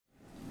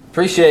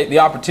Appreciate the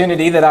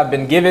opportunity that I've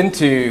been given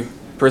to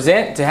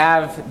present, to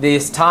have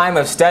this time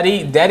of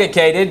study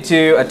dedicated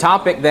to a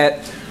topic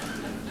that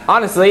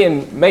honestly,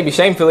 and maybe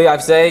shamefully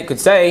could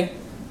say,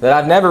 that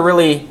I've never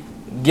really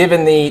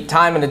given the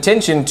time and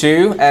attention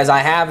to as I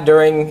have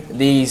during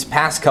these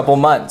past couple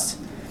months.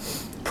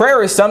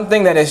 Prayer is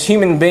something that as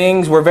human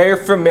beings we're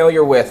very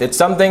familiar with. It's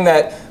something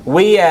that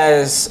we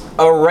as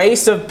a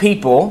race of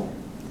people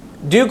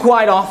do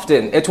quite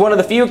often. It's one of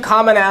the few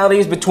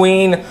commonalities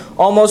between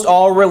almost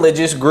all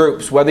religious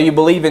groups. Whether you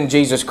believe in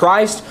Jesus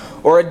Christ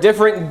or a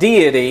different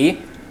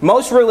deity,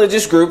 most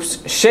religious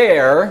groups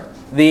share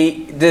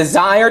the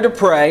desire to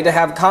pray, to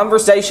have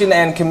conversation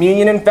and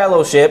communion and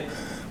fellowship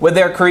with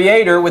their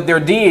Creator, with their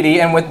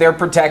deity, and with their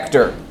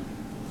protector.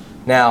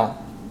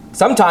 Now,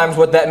 sometimes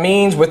what that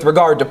means with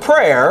regard to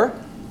prayer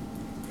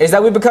is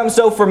that we become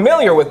so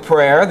familiar with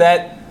prayer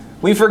that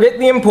we forget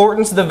the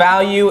importance, the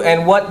value,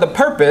 and what the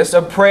purpose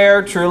of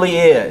prayer truly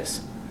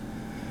is.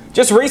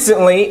 Just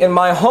recently in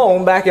my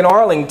home back in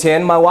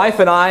Arlington, my wife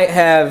and I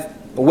have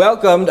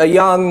welcomed a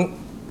young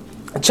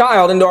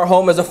child into our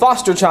home as a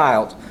foster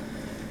child.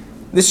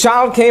 This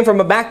child came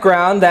from a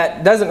background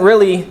that didn't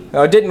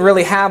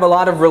really have a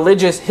lot of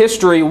religious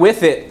history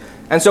with it.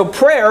 And so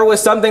prayer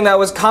was something that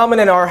was common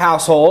in our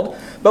household,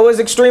 but was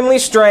extremely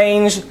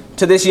strange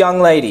to this young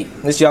lady,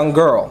 this young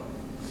girl.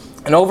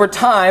 And over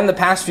time, the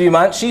past few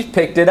months, she's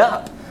picked it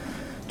up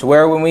to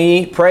where when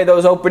we pray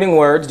those opening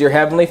words, Dear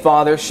Heavenly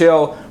Father,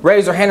 she'll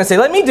raise her hand and say,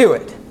 let me do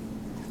it.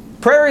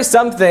 Prayer is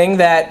something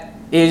that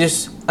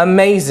is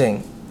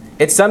amazing.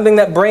 It's something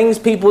that brings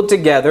people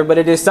together, but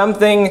it is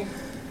something,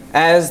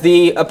 as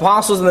the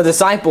apostles and the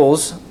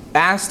disciples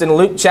asked in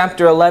Luke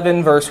chapter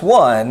 11, verse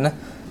 1,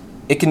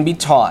 it can be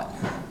taught.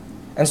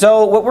 And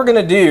so what we're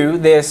going to do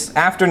this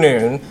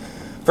afternoon,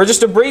 for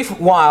just a brief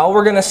while,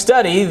 we're going to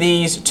study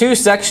these two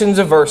sections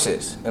of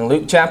verses in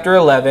Luke chapter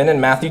 11 and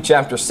Matthew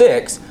chapter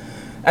 6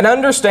 and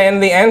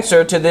understand the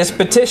answer to this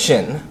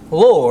petition,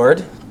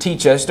 Lord,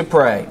 teach us to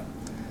pray.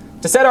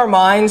 To set our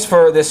minds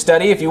for this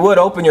study, if you would,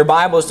 open your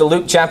Bibles to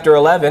Luke chapter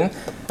 11,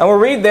 and we'll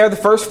read there the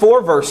first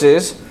 4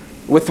 verses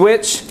with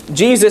which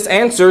Jesus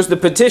answers the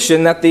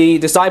petition that the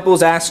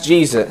disciples asked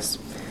Jesus.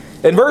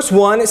 In verse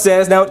 1 it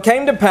says, Now it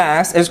came to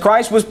pass, as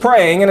Christ was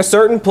praying in a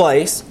certain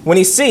place, when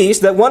he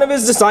ceased, that one of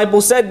his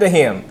disciples said to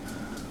him,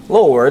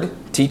 Lord,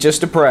 teach us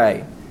to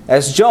pray,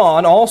 as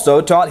John also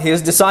taught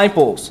his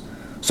disciples.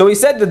 So he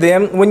said to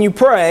them, When you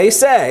pray,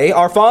 say,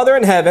 Our Father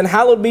in heaven,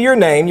 hallowed be your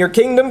name, your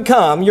kingdom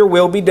come, your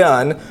will be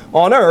done,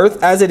 on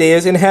earth as it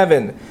is in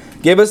heaven.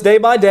 Give us day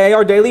by day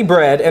our daily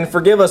bread, and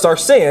forgive us our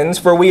sins,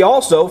 for we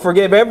also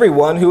forgive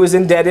everyone who is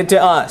indebted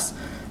to us.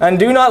 And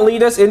do not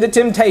lead us into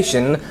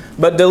temptation,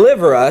 but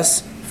deliver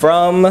us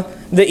from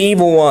the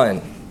evil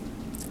one.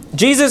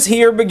 Jesus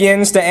here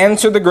begins to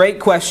answer the great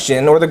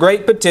question, or the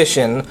great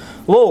petition,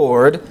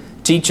 Lord,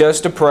 teach us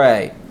to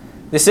pray.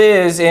 This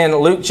is, in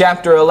Luke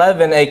chapter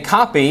 11, a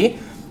copy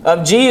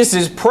of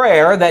Jesus'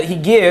 prayer that he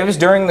gives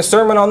during the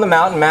Sermon on the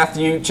Mount in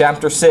Matthew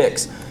chapter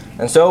 6.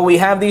 And so we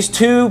have these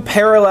two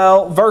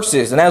parallel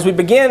verses. And as we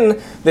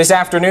begin this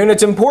afternoon,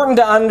 it's important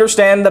to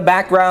understand the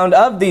background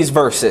of these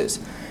verses.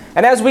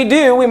 And as we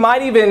do, we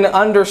might even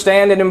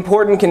understand an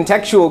important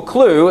contextual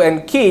clue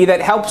and key that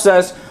helps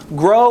us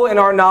grow in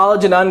our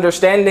knowledge and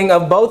understanding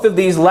of both of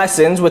these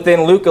lessons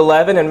within Luke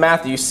 11 and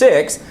Matthew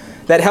 6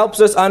 that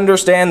helps us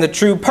understand the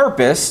true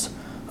purpose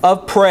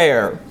of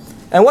prayer.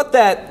 And what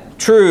that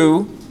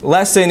true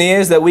lesson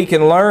is that we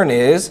can learn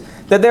is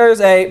that there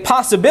is a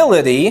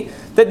possibility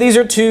that these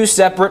are two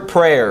separate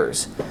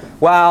prayers.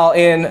 While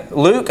in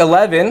Luke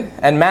 11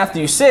 and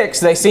Matthew 6,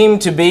 they seem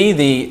to be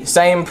the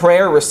same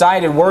prayer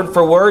recited word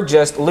for word,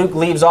 just Luke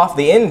leaves off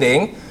the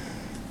ending,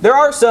 there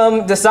are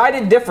some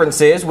decided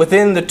differences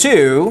within the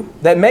two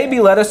that maybe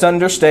let us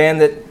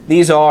understand that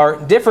these are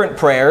different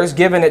prayers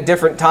given at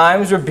different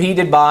times,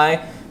 repeated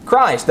by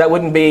Christ. That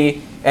wouldn't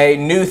be a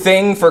new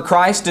thing for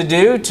Christ to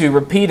do, to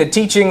repeat a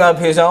teaching of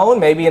his own,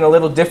 maybe in a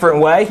little different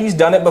way. He's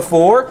done it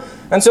before,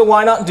 and so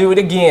why not do it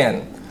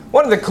again?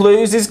 One of the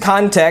clues is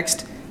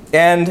context,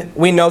 and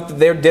we note that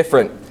they're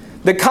different.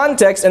 The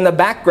context and the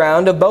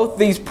background of both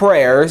these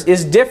prayers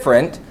is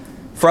different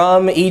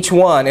from each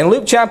one. In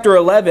Luke chapter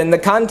 11, the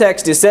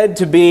context is said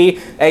to be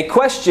a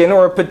question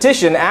or a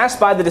petition asked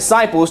by the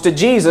disciples to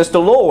Jesus,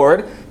 the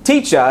Lord,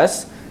 teach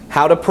us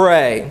how to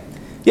pray.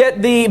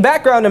 Yet the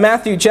background of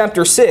Matthew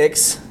chapter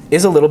 6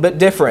 is a little bit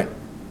different.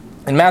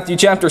 In Matthew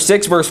chapter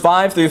 6, verse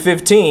 5 through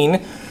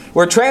 15,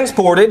 we're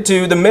transported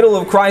to the middle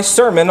of Christ's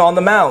Sermon on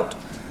the Mount.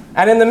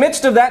 And in the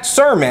midst of that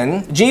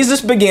sermon, Jesus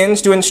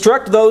begins to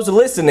instruct those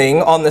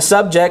listening on the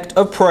subject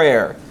of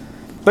prayer.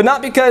 But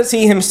not because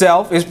he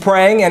himself is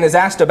praying and is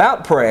asked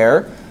about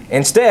prayer.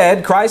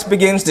 Instead, Christ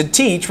begins to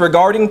teach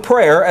regarding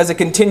prayer as a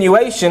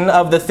continuation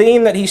of the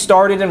theme that he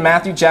started in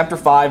Matthew chapter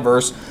 5,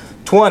 verse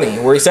 20,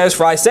 where he says,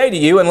 For I say to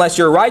you, unless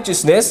your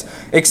righteousness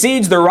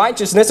exceeds the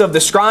righteousness of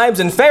the scribes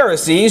and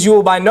Pharisees, you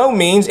will by no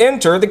means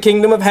enter the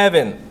kingdom of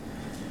heaven.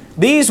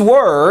 These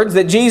words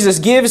that Jesus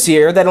gives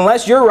here, that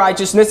unless your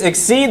righteousness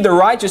exceed the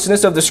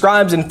righteousness of the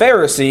scribes and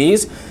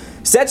Pharisees,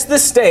 sets the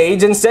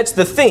stage and sets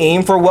the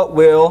theme for what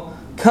will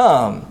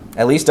come,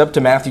 at least up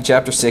to Matthew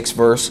chapter 6,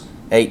 verse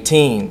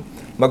 18.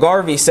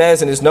 McGarvey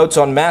says in his notes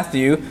on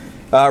Matthew,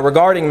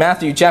 regarding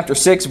Matthew chapter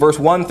 6, verse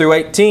 1 through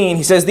 18,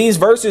 he says these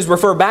verses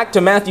refer back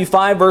to Matthew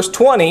 5, verse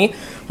 20,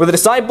 where the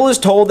disciple is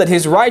told that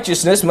his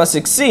righteousness must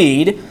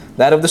exceed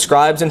that of the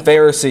scribes and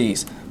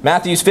Pharisees.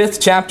 Matthew's 5th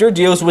chapter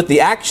deals with the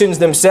actions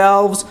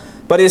themselves,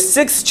 but his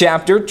 6th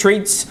chapter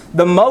treats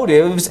the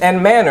motives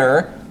and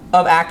manner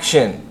of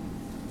action.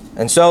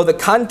 And so the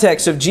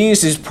context of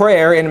Jesus'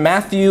 prayer in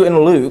Matthew and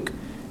Luke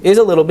is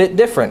a little bit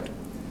different.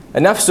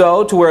 Enough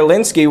so to where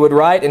Linsky would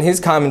write in his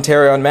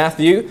commentary on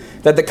Matthew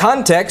that the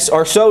contexts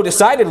are so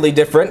decidedly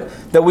different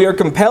that we are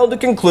compelled to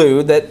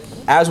conclude that,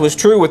 as was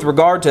true with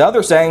regard to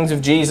other sayings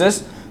of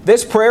Jesus,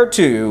 this prayer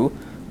too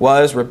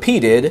was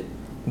repeated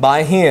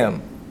by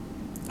him.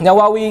 Now,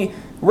 while we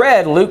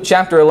read Luke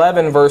chapter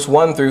 11, verse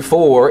 1 through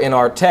 4 in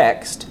our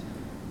text,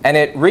 and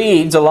it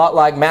reads a lot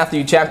like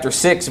Matthew chapter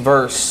 6,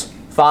 verse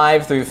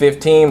 5 through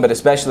 15, but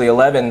especially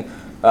 11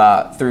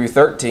 through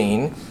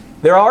 13,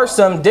 there are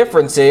some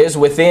differences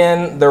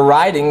within the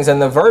writings and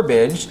the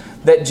verbiage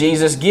that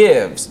Jesus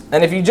gives.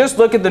 And if you just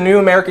look at the New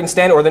American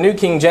Standard, or the New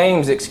King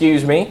James,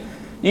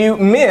 you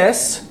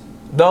miss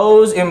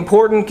those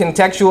important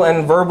contextual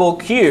and verbal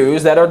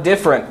cues that are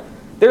different.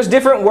 There's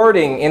different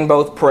wording in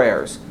both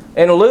prayers.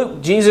 In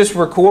Luke, Jesus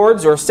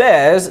records or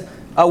says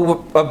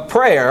a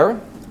prayer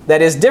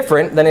that is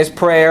different than his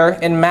prayer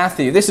in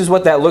Matthew. This is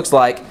what that looks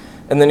like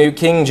in the New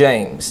King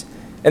James.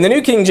 In the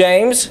New King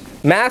James,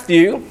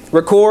 Matthew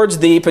records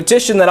the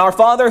petition that our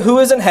Father who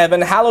is in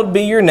heaven, hallowed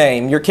be your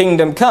name. Your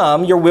kingdom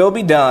come, your will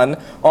be done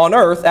on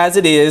earth as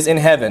it is in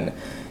heaven.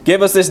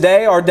 Give us this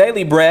day our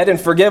daily bread, and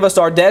forgive us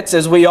our debts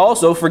as we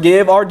also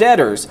forgive our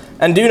debtors.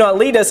 And do not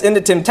lead us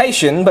into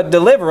temptation, but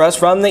deliver us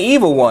from the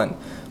evil one.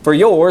 For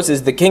yours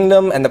is the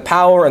kingdom and the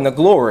power and the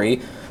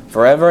glory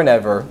forever and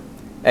ever.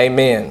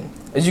 Amen.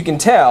 As you can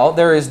tell,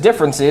 there is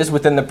differences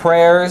within the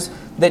prayers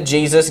that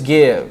Jesus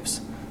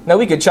gives. Now,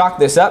 we could chalk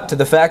this up to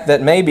the fact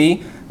that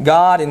maybe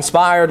God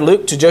inspired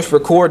Luke to just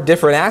record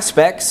different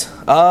aspects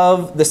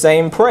of the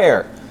same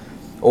prayer.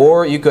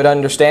 Or you could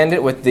understand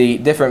it with the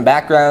different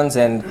backgrounds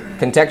and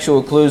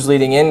contextual clues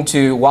leading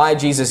into why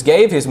Jesus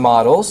gave his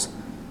models,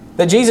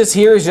 that Jesus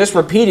here is just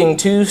repeating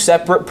two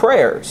separate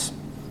prayers.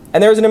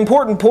 And there's an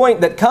important point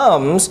that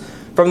comes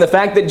from the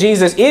fact that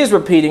Jesus is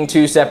repeating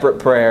two separate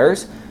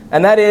prayers,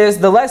 and that is,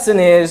 the lesson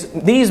is,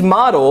 these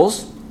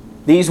models,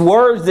 these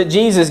words that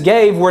Jesus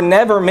gave, were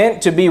never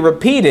meant to be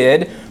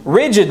repeated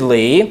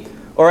rigidly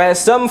or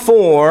as some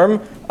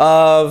form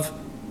of,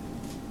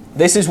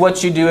 this is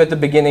what you do at the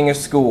beginning of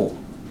school.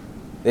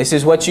 This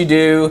is what you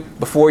do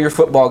before your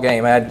football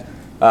game.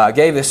 I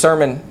gave this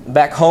sermon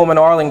back home in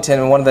Arlington,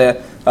 and one of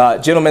the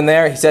gentlemen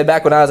there, he said,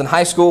 back when I was in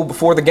high school,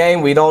 before the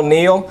game, we'd all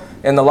kneel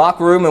in the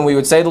locker room and we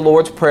would say the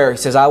Lord's Prayer. He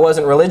says, I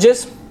wasn't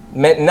religious,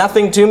 meant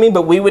nothing to me,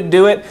 but we would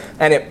do it,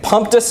 and it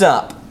pumped us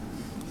up.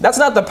 That's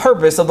not the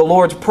purpose of the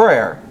Lord's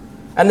Prayer.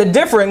 And the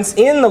difference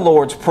in the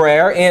Lord's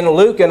Prayer in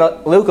Luke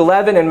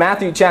 11 and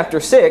Matthew chapter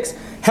 6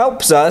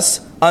 helps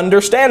us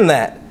understand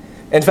that.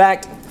 In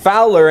fact,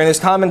 Fowler, in his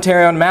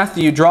commentary on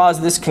Matthew,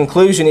 draws this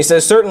conclusion. He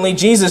says, certainly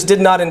Jesus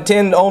did not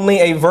intend only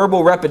a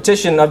verbal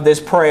repetition of this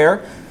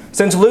prayer,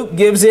 since Luke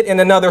gives it in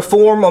another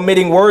form,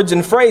 omitting words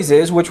and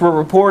phrases which were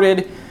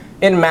reported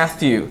in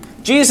Matthew.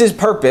 Jesus'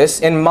 purpose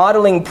in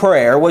modeling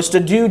prayer was to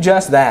do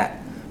just that,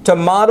 to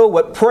model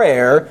what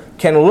prayer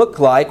can look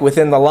like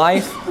within the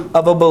life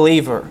of a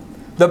believer.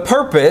 The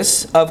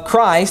purpose of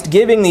Christ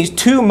giving these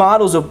two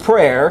models of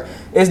prayer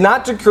is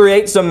not to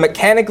create some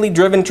mechanically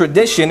driven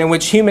tradition in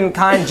which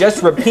humankind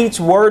just repeats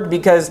word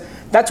because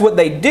that's what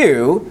they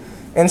do.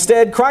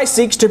 Instead, Christ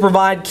seeks to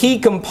provide key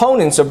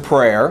components of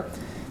prayer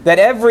that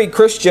every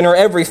Christian or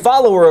every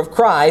follower of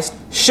Christ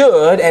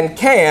should and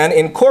can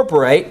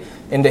incorporate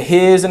into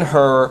his and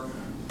her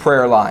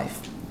prayer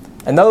life.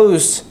 And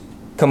those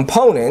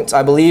components,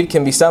 I believe,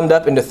 can be summed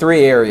up into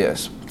three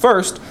areas.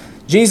 First,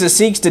 Jesus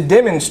seeks to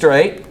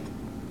demonstrate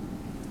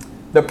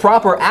the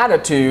proper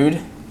attitude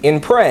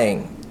in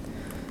praying.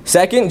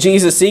 Second,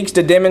 Jesus seeks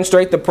to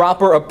demonstrate the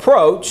proper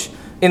approach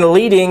in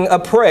leading a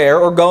prayer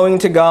or going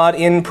to God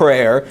in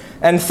prayer.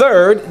 And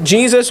third,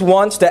 Jesus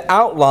wants to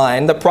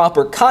outline the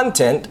proper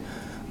content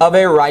of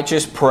a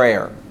righteous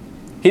prayer.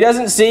 He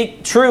doesn't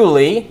seek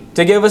truly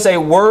to give us a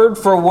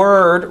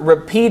word-for-word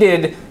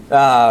repeated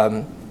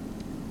line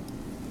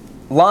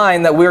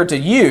that we're to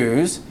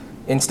use.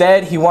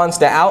 Instead, he wants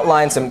to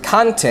outline some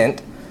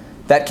content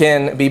that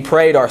can be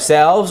prayed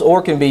ourselves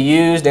or can be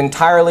used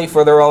entirely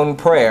for their own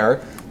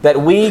prayer, that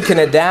we can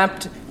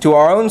adapt to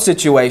our own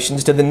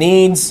situations, to the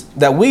needs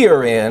that we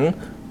are in,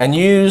 and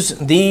use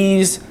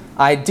these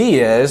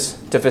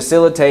ideas to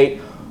facilitate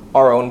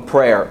our own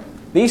prayer.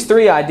 These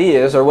three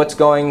ideas are what's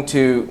going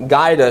to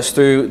guide us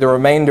through the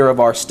remainder of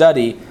our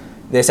study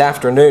this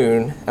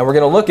afternoon, and we're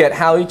going to look at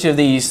how each of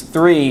these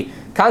three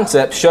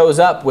concepts shows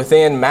up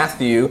within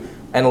Matthew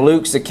and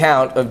Luke's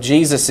account of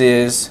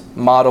Jesus'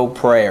 model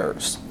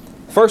prayers.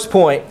 First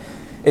point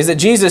is that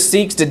Jesus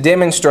seeks to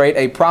demonstrate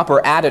a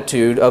proper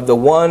attitude of the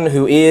one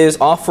who is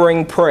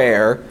offering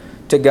prayer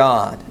to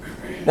God.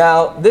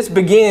 Now, this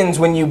begins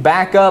when you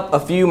back up a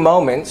few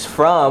moments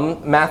from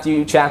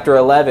Matthew chapter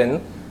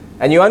 11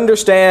 and you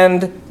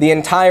understand the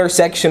entire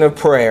section of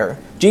prayer.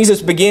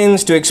 Jesus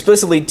begins to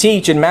explicitly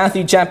teach in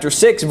Matthew chapter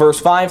 6, verse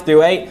 5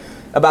 through 8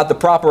 about the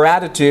proper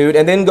attitude,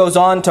 and then goes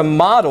on to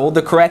model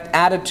the correct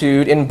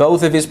attitude in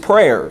both of his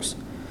prayers.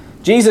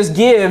 Jesus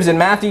gives in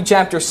Matthew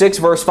chapter 6,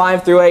 verse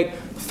 5 through 8,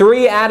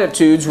 3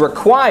 attitudes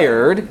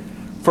required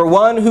for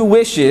one who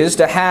wishes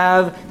to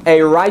have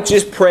a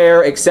righteous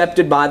prayer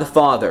accepted by the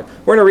Father.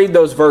 We're going to read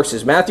those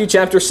verses. Matthew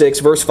chapter 6,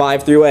 verse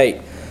 5 through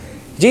 8.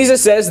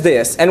 Jesus says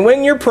this, "And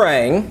when you're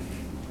praying,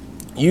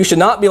 you should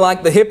not be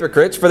like the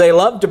hypocrites, for they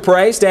love to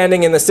pray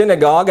standing in the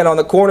synagogue and on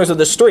the corners of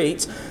the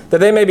streets, that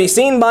they may be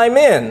seen by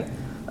men.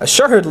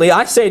 Assuredly,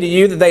 I say to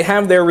you that they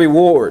have their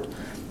reward.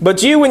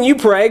 But you, when you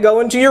pray, go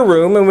into your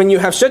room, and when you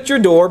have shut your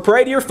door,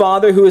 pray to your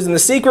Father who is in the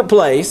secret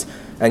place,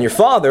 and your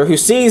Father who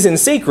sees in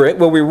secret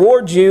will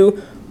reward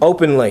you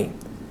openly.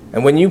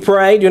 And when you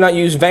pray, do not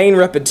use vain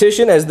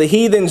repetition as the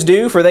heathens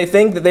do, for they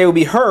think that they will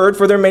be heard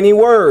for their many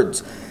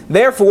words.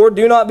 Therefore,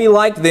 do not be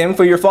like them,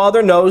 for your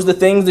Father knows the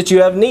things that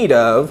you have need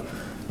of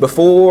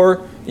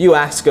before you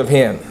ask of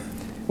Him."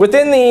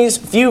 Within these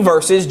few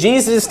verses,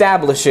 Jesus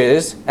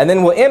establishes, and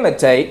then will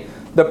imitate,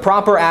 the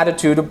proper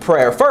attitude of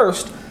prayer.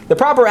 First, the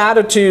proper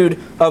attitude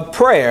of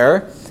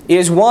prayer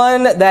is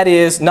one that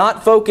is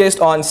not focused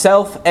on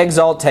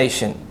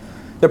self-exaltation.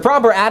 The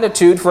proper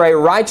attitude for a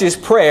righteous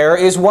prayer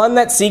is one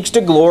that seeks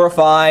to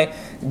glorify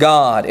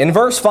God. In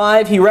verse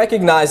 5, he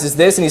recognizes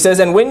this, and he says,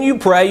 "And when you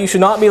pray, you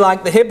should not be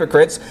like the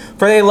hypocrites,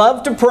 for they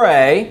love to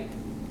pray,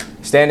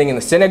 standing in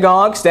the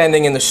synagogue,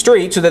 standing in the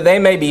street, so that they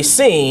may be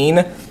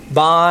seen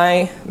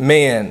by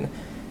men."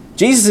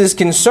 Jesus'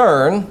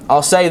 concern,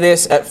 I'll say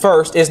this at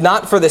first, is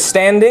not for the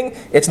standing,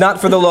 it's not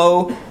for the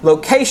low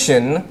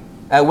location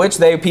at which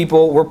they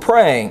people were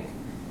praying.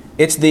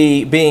 It's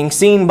the being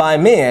seen by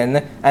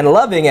men and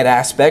loving it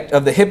aspect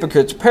of the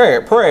hypocrite's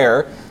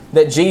prayer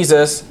that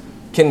Jesus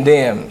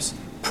condemns.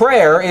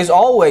 Prayer is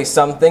always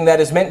something that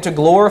is meant to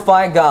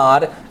glorify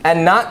God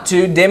and not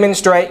to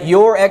demonstrate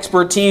your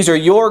expertise or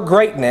your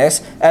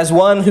greatness as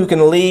one who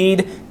can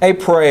lead a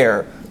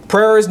prayer.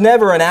 Prayer is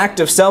never an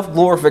act of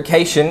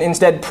self-glorification.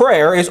 Instead,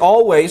 prayer is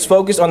always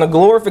focused on the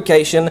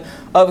glorification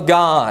of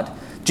God.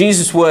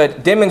 Jesus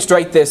would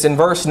demonstrate this in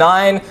verse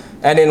 9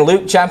 and in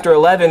Luke chapter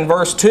 11,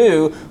 verse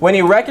 2, when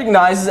he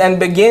recognizes and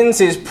begins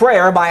his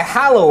prayer by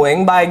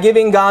hallowing, by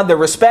giving God the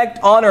respect,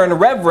 honor,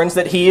 and reverence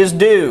that He is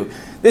due.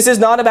 This is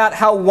not about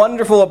how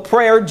wonderful a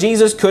prayer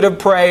Jesus could have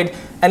prayed,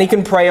 and he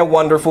can pray a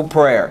wonderful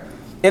prayer.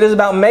 It is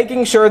about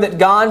making sure that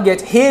God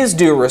gets His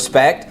due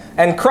respect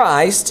and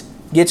Christ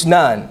gets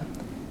none.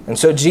 And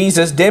so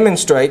Jesus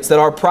demonstrates that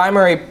our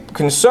primary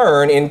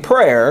concern in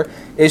prayer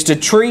is to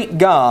treat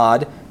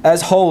God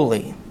as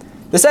holy.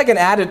 The second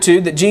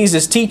attitude that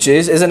Jesus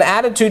teaches is an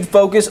attitude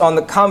focused on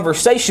the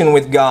conversation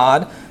with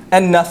God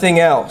and nothing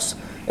else.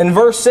 In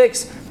verse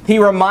 6, he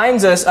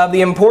reminds us of the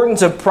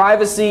importance of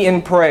privacy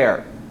in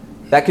prayer.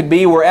 That could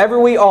be wherever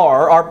we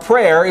are. Our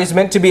prayer is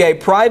meant to be a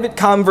private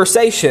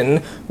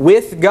conversation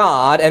with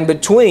God and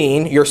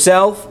between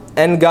yourself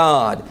and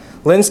God.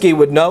 Linsky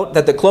would note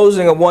that the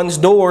closing of one's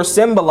door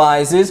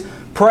symbolizes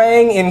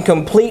praying in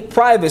complete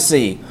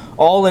privacy.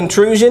 All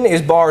intrusion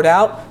is barred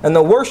out, and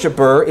the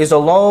worshiper is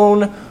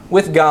alone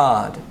with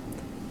God.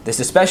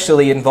 This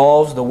especially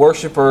involves the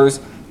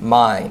worshiper's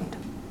mind.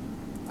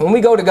 When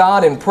we go to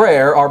God in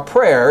prayer, our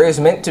prayer is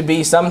meant to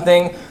be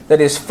something that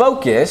is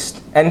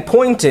focused and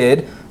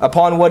pointed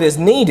upon what is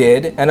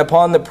needed and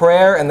upon the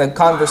prayer and the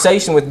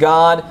conversation with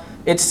God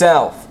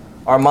itself.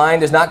 Our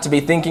mind is not to be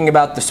thinking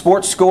about the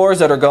sports scores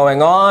that are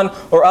going on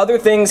or other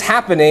things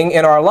happening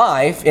in our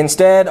life.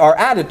 Instead, our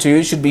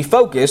attitude should be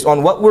focused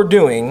on what we're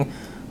doing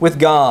with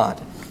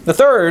God. The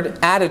third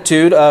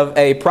attitude of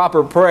a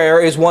proper prayer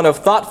is one of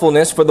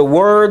thoughtfulness for the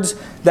words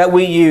that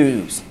we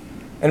use.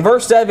 In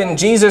verse 7,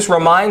 Jesus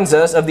reminds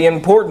us of the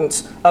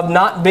importance of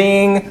not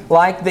being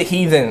like the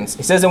heathens.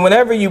 He says, "And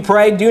whenever you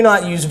pray, do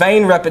not use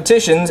vain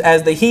repetitions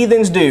as the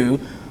heathens do,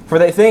 for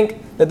they think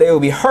that they will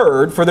be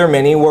heard for their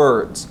many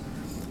words."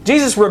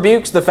 Jesus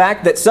rebukes the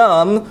fact that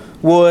some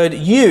would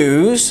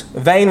use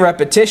vain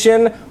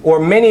repetition or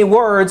many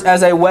words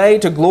as a way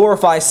to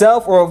glorify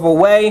self or of a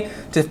way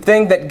to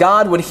think that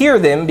God would hear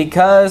them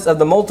because of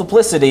the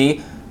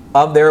multiplicity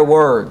of their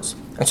words.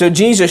 And so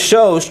Jesus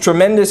shows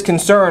tremendous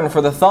concern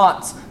for the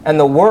thoughts and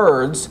the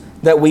words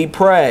that we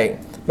pray.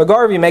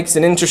 McGarvey makes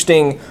an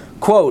interesting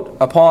quote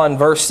upon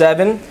verse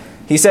 7.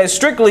 He says,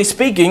 "Strictly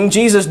speaking,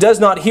 Jesus does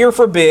not here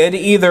forbid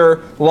either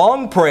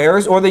long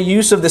prayers or the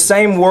use of the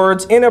same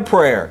words in a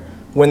prayer,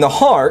 when the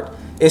heart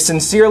is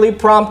sincerely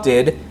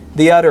prompted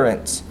the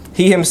utterance.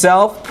 He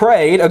himself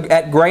prayed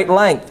at great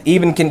length,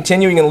 even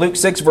continuing in Luke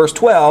 6 verse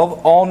 12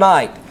 all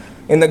night.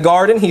 In the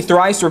garden he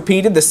thrice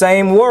repeated the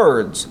same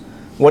words.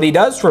 What he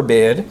does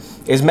forbid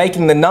is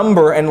making the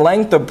number and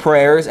length of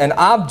prayers an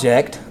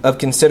object of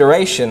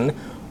consideration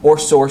or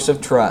source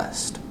of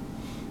trust."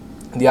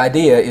 The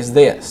idea is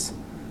this: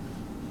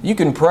 you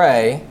can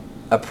pray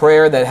a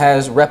prayer that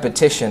has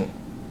repetition.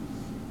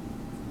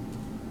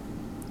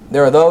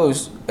 There are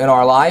those in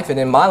our life and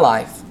in my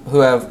life who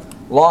have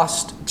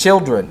lost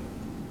children.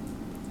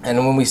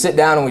 And when we sit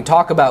down and we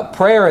talk about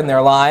prayer in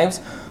their lives,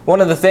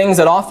 one of the things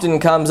that often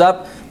comes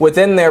up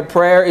within their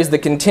prayer is the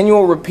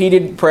continual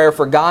repeated prayer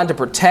for God to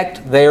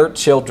protect their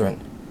children.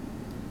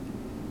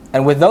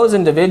 And with those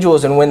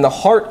individuals, and when the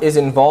heart is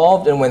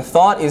involved and when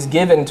thought is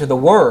given to the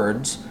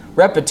words,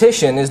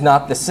 repetition is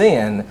not the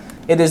sin.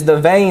 It is the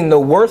vain, the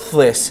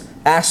worthless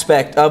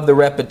aspect of the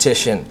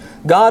repetition.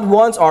 God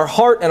wants our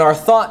heart and our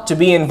thought to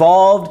be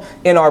involved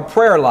in our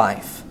prayer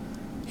life.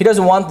 He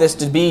doesn't want this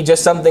to be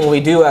just something we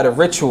do out of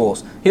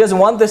rituals. He doesn't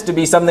want this to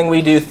be something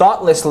we do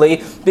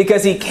thoughtlessly,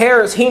 because He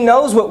cares. He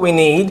knows what we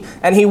need,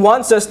 and He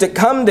wants us to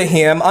come to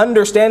Him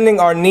understanding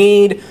our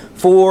need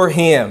for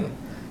Him.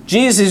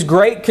 Jesus'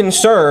 great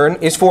concern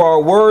is for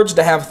our words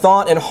to have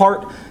thought and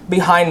heart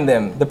behind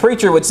them. The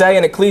preacher would say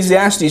in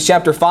Ecclesiastes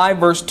chapter 5,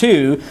 verse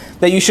 2,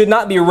 that you should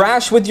not be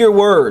rash with your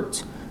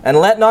words, and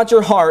let not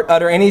your heart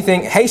utter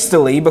anything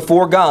hastily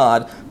before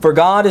God, for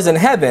God is in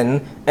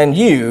heaven, and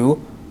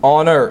you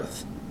on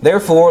earth.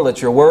 Therefore,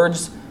 let your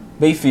words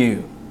be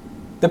few.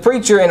 The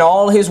preacher, in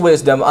all his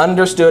wisdom,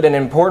 understood an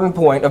important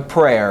point of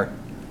prayer,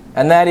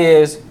 and that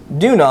is,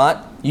 do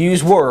not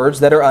use words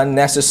that are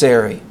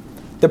unnecessary.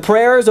 The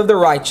prayers of the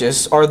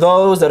righteous are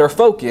those that are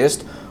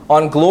focused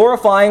on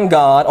glorifying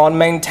God, on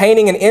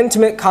maintaining an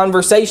intimate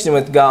conversation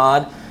with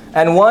God,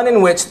 and one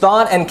in which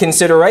thought and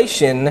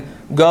consideration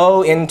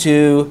go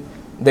into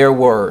their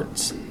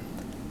words.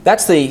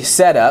 That's the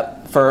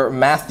setup for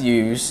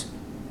Matthew's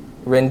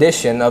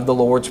rendition of the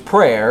Lord's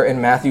Prayer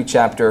in Matthew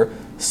chapter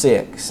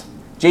 6.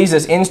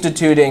 Jesus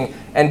instituting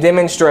and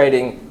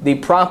demonstrating the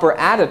proper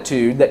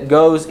attitude that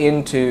goes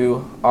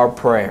into our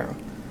prayer.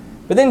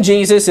 But then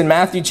Jesus in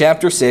Matthew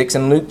chapter 6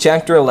 and Luke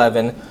chapter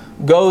 11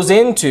 goes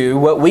into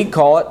what we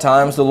call at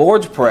times the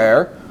Lord's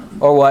Prayer,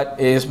 or what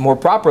is more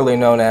properly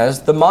known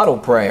as the model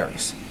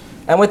prayers.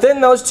 And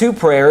within those two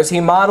prayers, He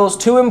models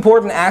two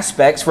important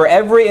aspects for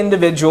every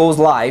individual's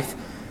life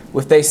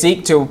if they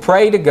seek to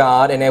pray to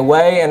God in a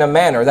way and a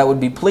manner that would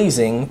be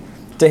pleasing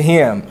to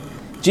Him.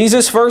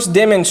 Jesus first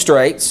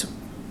demonstrates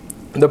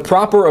the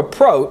proper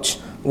approach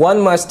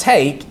one must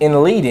take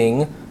in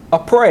leading a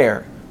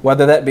prayer,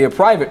 whether that be a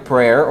private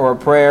prayer or a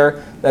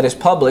prayer that is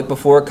public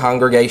before a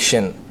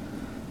congregation.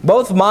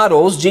 Both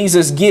models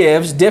Jesus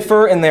gives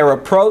differ in their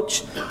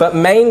approach, but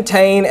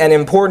maintain an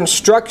important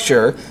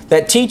structure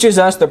that teaches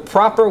us the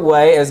proper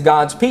way as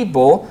God's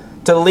people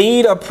to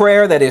lead a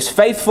prayer that is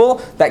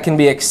faithful, that can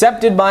be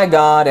accepted by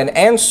God and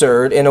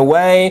answered in a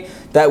way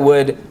that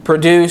would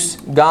produce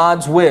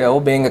God's will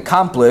being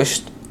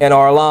accomplished in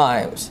our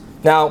lives.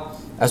 Now,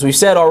 as we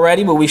said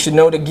already, but we should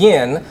note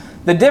again,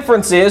 the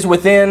difference is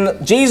within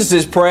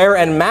Jesus' prayer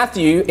and in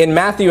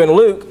Matthew and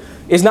Luke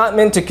is not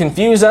meant to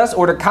confuse us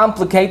or to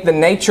complicate the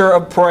nature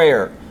of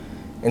prayer.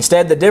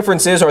 Instead, the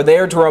differences are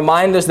there to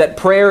remind us that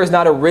prayer is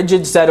not a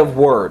rigid set of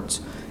words.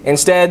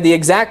 Instead, the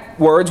exact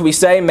words we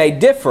say may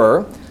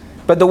differ,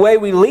 but the way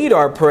we lead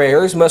our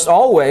prayers must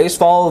always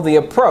follow the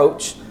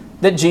approach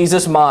that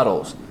Jesus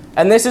models.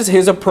 And this is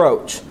His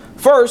approach.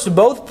 First,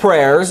 both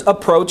prayers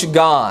approach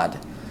God.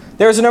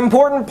 There's an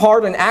important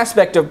part and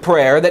aspect of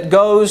prayer that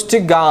goes to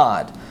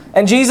God.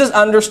 And Jesus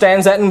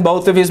understands that in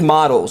both of His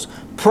models.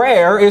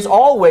 Prayer is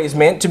always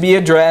meant to be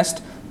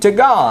addressed to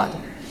God.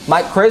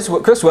 Mike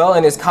Criswell,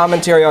 in his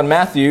commentary on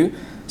Matthew,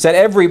 said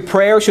every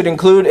prayer should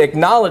include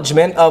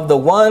acknowledgement of the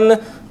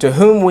one to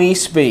whom we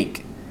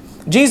speak.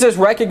 Jesus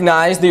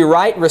recognized the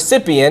right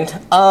recipient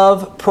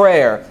of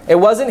prayer. It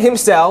wasn't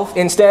Himself,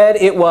 instead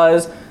it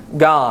was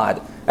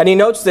God. And He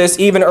notes this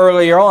even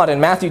earlier on in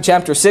Matthew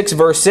chapter 6,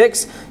 verse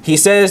 6. He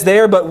says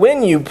there, "But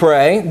when you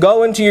pray,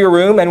 go into your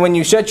room, and when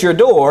you shut your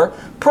door,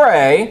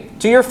 pray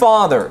to your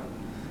Father."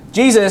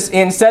 Jesus,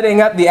 in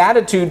setting up the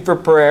attitude for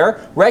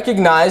prayer,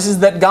 recognizes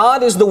that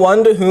God is the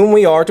one to whom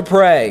we are to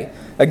pray.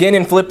 Again,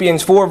 in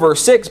Philippians 4,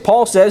 verse 6,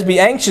 Paul says, "Be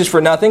anxious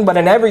for nothing, but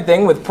in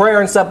everything with prayer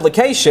and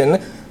supplication,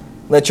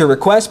 let your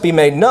requests be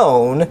made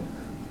known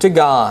to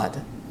God."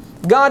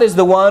 God is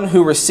the one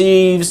who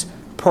receives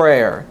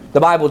prayer. The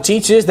Bible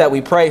teaches that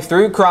we pray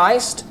through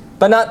Christ,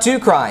 but not to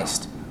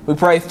Christ. We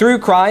pray through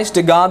Christ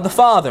to God the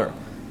Father.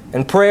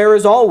 And prayer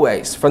is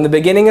always, from the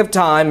beginning of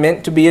time,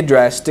 meant to be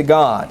addressed to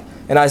God.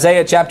 In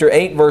Isaiah chapter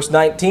 8, verse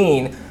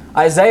 19,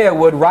 Isaiah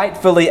would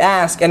rightfully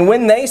ask, "And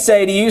when they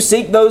say to you,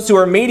 seek those who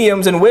are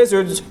mediums and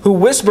wizards who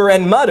whisper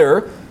and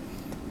mutter,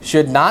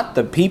 should not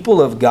the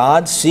people of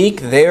God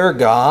seek their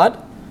God?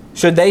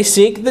 Should they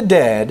seek the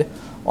dead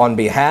on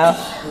behalf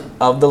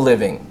of the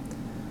living?"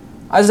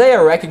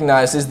 Isaiah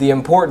recognizes the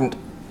important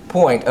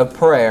point of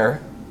prayer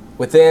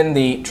within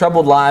the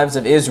troubled lives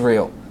of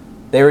Israel.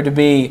 They were to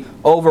be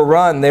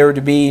overrun. They were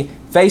to be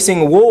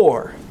facing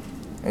war.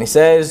 And he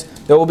says,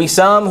 there will be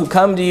some who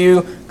come to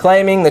you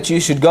claiming that you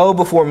should go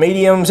before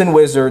mediums and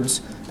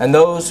wizards and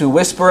those who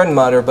whisper and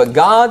mutter, but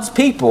God's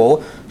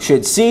people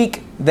should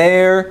seek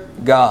their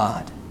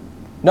God.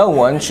 No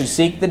one should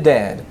seek the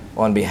dead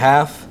on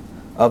behalf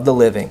of the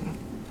living.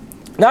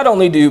 Not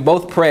only do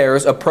both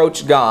prayers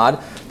approach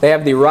God, they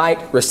have the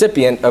right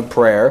recipient of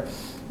prayer,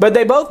 but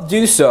they both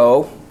do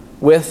so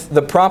with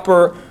the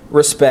proper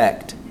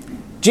respect.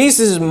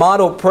 Jesus'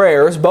 model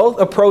prayers both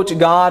approach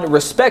God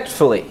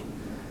respectfully.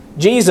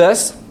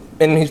 Jesus,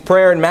 in his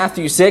prayer in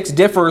Matthew 6,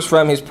 differs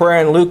from his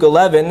prayer in Luke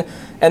 11,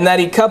 in that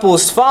he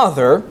couples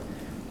Father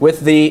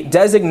with the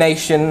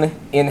designation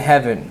in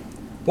heaven.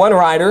 One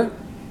writer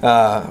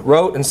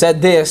wrote and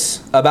said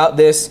this about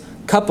this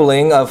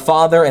coupling of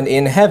Father and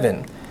in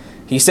heaven.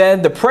 He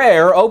said, the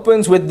prayer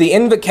opens with the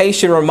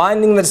invocation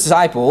reminding the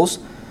disciples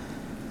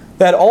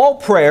that all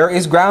prayer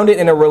is grounded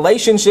in a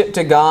relationship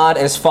to God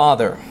as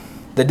Father.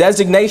 The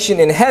designation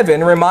in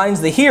heaven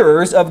reminds the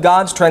hearers of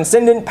God's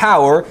transcendent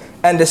power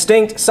and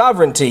distinct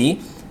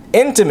sovereignty.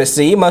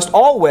 Intimacy must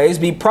always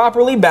be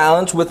properly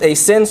balanced with a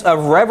sense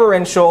of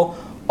reverential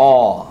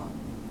awe.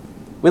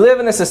 We live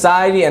in a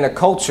society and a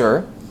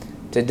culture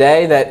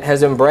today that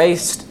has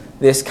embraced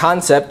this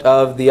concept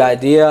of the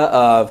idea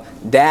of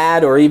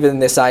dad, or even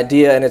this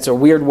idea, and it's a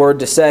weird word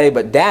to say,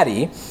 but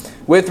daddy,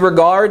 with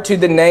regard to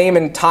the name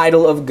and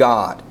title of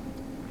God.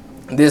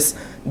 This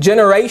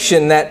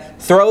generation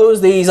that throws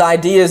these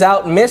ideas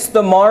out missed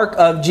the mark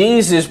of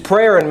Jesus'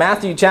 prayer in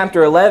Matthew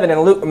chapter 11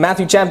 and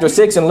Matthew chapter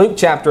 6 and Luke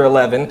chapter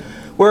 11,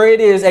 where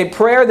it is a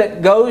prayer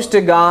that goes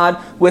to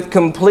God with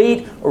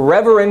complete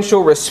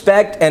reverential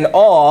respect and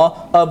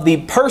awe of the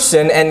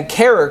person and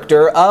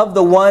character of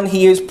the one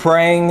he is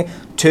praying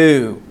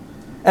to.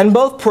 And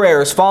both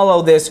prayers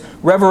follow this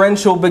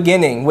reverential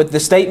beginning with the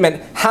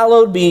statement,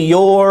 hallowed be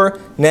your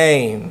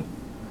name.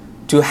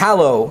 To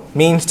hallow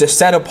means to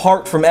set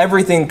apart from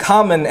everything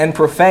common and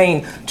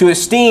profane, to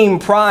esteem,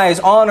 prize,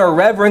 honor,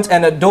 reverence,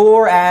 and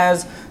adore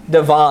as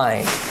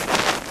divine.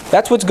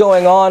 That's what's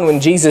going on when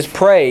Jesus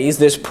prays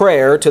this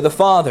prayer to the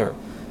Father.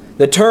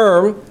 The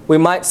term, we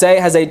might say,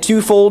 has a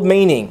twofold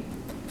meaning.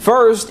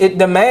 First, it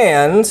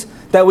demands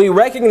that we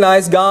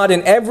recognize God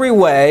in every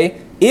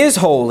way is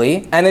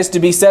holy and is to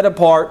be set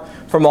apart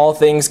from all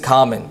things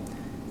common.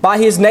 By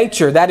His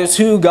nature, that is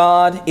who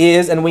God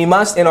is, and we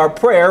must in our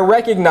prayer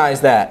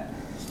recognize that.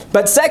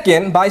 But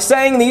second, by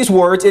saying these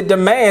words, it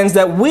demands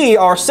that we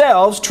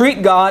ourselves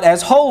treat God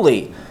as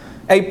holy.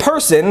 A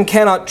person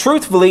cannot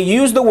truthfully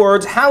use the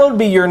words, hallowed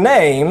be your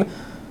name,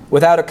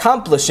 without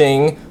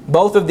accomplishing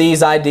both of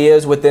these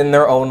ideas within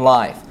their own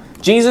life.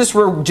 Jesus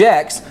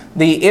rejects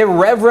the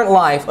irreverent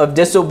life of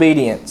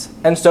disobedience,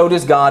 and so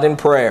does God in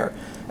prayer.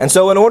 And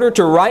so in order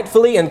to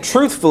rightfully and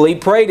truthfully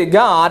pray to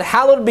God,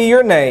 hallowed be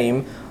your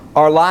name,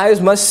 our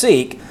lives must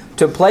seek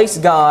to place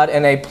God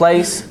in a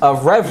place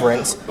of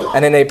reverence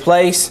and in a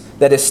place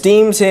that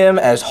esteems Him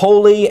as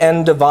holy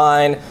and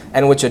divine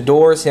and which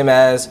adores Him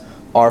as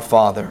our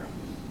Father.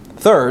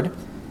 Third,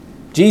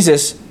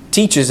 Jesus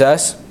teaches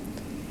us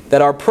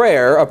that our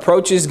prayer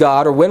approaches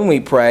God, or when we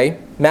pray,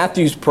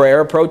 Matthew's prayer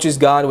approaches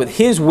God with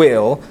His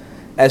will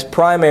as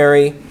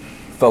primary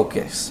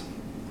focus.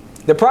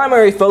 The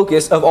primary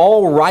focus of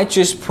all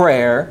righteous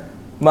prayer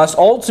must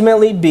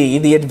ultimately be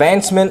the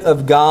advancement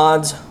of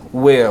God's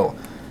will.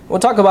 We'll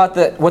talk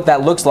about what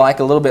that looks like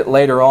a little bit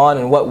later on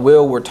and what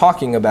will we're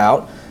talking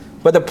about.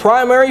 But the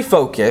primary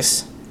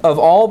focus of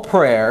all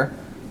prayer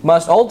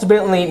must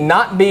ultimately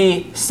not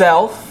be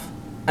self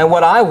and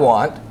what I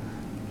want,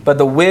 but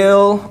the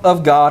will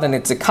of God and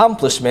its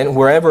accomplishment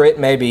wherever it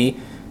may be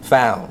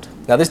found.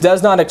 Now, this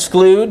does not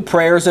exclude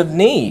prayers of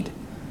need,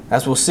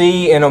 as we'll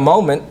see in a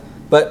moment.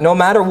 But no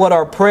matter what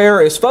our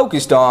prayer is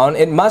focused on,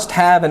 it must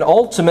have an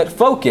ultimate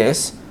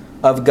focus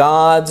of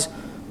God's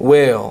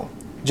will.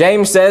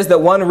 James says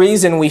that one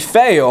reason we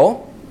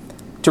fail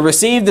to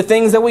receive the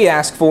things that we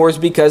ask for is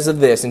because of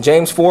this. In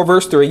James 4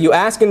 verse 3, you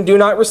ask and do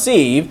not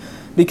receive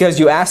because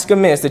you ask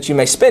amiss that you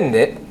may spend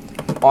it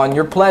on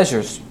your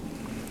pleasures.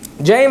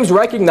 James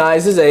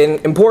recognizes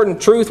an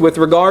important truth with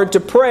regard to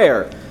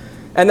prayer.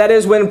 And that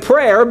is when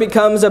prayer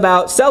becomes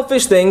about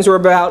selfish things or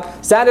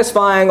about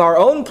satisfying our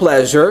own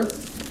pleasure,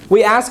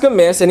 we ask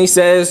amiss, and he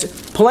says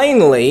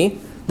plainly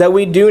that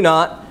we do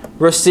not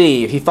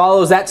receive. He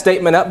follows that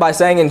statement up by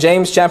saying in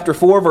James chapter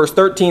 4, verse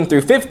 13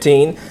 through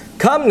 15,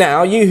 come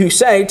now, you who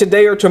say,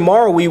 today or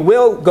tomorrow we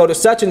will go to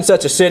such and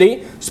such a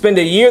city, spend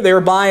a year there,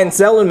 buy and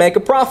sell, and make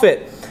a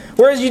profit.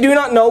 Whereas you do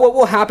not know what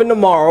will happen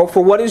tomorrow,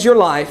 for what is your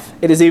life?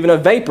 It is even a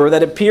vapor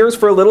that appears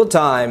for a little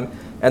time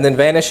and then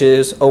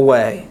vanishes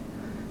away.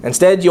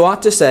 Instead, you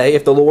ought to say,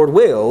 if the Lord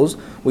wills,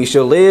 we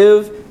shall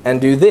live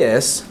and do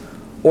this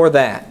or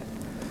that.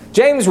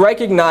 James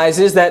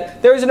recognizes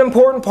that there is an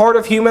important part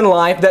of human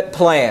life that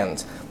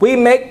plans. We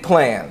make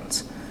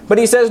plans. But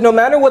he says no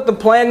matter what the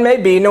plan may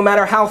be, no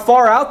matter how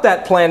far out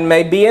that plan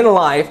may be in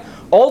life,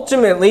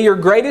 ultimately your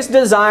greatest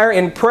desire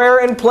in prayer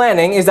and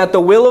planning is that the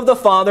will of the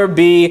Father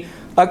be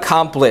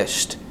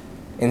accomplished.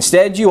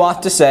 Instead, you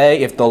ought to say,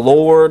 if the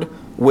Lord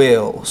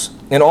wills.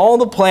 In all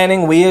the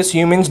planning we as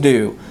humans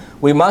do,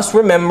 we must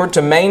remember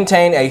to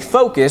maintain a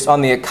focus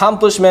on the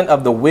accomplishment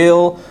of the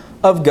will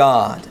of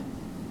God.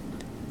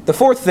 The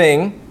fourth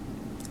thing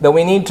that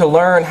we need to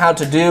learn how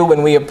to do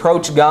when we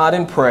approach God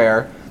in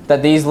prayer,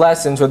 that these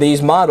lessons or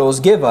these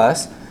models give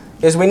us,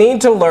 is we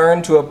need to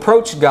learn to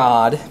approach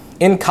God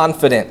in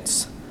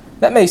confidence.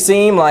 That may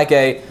seem like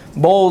a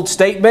bold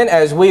statement,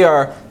 as we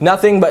are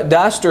nothing but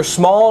dust or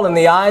small in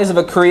the eyes of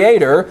a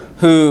Creator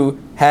who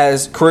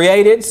has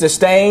created,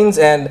 sustains,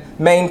 and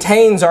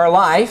maintains our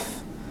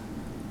life.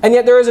 And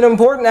yet there is an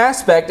important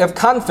aspect of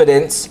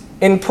confidence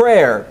in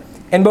prayer.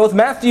 In both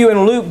Matthew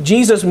and Luke,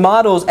 Jesus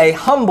models a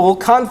humble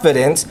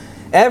confidence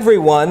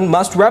everyone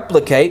must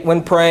replicate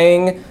when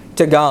praying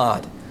to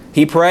God.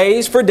 He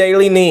prays for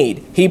daily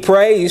need. He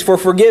prays for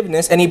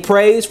forgiveness, and he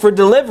prays for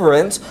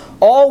deliverance,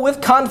 all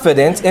with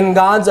confidence in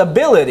God's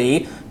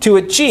ability to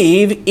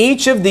achieve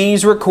each of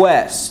these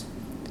requests.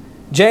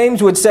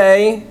 James would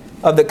say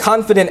of the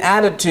confident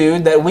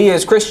attitude that we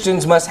as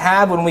Christians must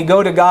have when we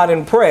go to God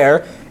in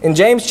prayer, in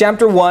James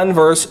chapter 1,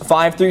 verse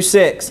 5 through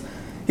 6.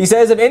 He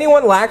says, "If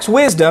anyone lacks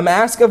wisdom,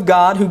 ask of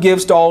God who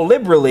gives to all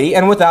liberally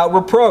and without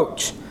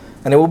reproach,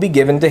 and it will be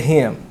given to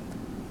him.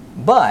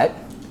 But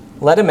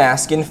let him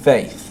ask in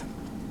faith,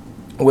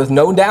 with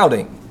no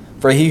doubting.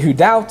 For he who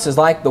doubts is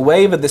like the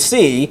wave of the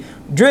sea,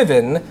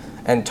 driven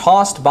and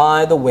tossed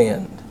by the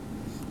wind."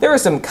 There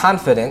is some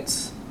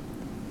confidence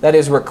that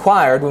is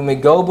required when we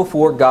go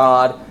before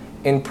God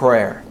in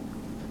prayer.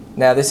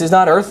 Now, this is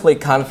not earthly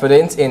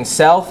confidence in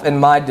self and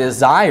my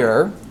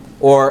desire,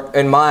 or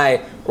in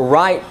my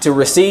right to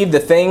receive the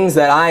things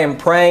that I am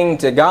praying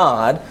to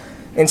God.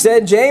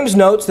 Instead, James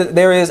notes that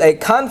there is a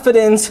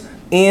confidence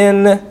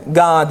in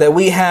God, that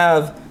we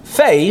have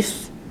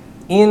faith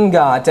in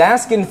God. To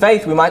ask in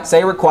faith, we might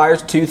say,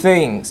 requires two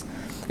things.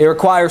 It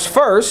requires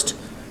first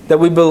that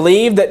we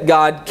believe that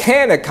God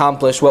can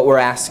accomplish what we're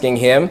asking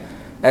Him,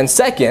 and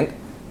second,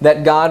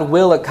 that God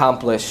will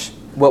accomplish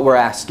what we're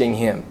asking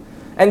Him.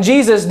 And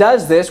Jesus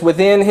does this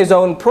within His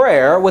own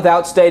prayer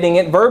without stating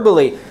it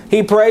verbally.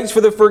 He prays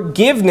for the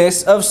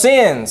forgiveness of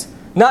sins,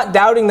 not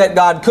doubting that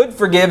God could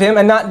forgive him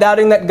and not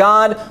doubting that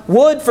God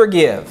would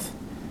forgive.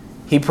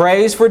 He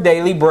prays for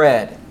daily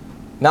bread,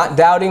 not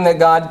doubting that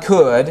God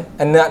could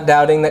and not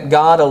doubting that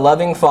God, a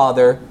loving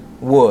Father,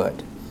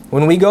 would.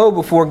 When we go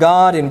before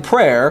God in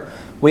prayer,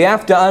 we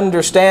have to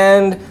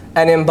understand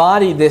and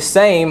embody this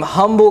same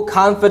humble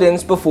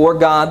confidence before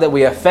God, that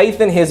we have faith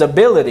in His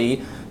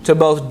ability to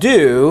both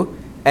do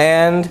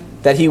and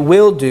that He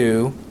will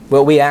do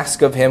what we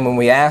ask of Him when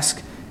we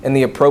ask in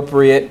the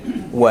appropriate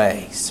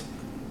ways.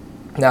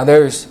 Now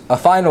there's a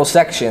final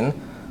section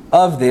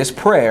of this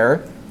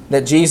prayer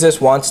that Jesus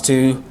wants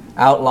to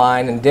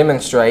outline and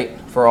demonstrate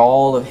for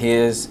all of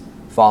His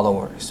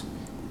followers.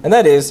 And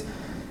that is,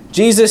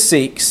 Jesus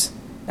seeks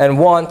and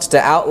wants to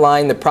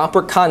outline the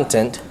proper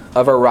content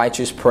of a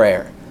righteous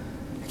prayer.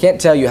 I can't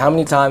tell you how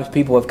many times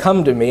people have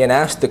come to me and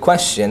asked the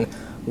question,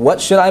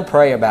 what should I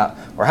pray about?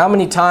 Or how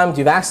many times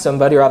you've asked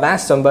somebody, or I've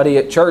asked somebody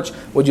at church,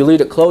 would you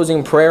lead a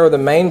closing prayer or the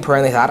main prayer?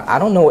 And they thought, I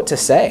don't know what to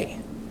say.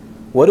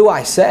 What do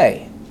I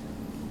say?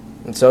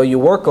 And so you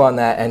work on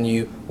that and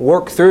you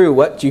work through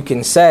what you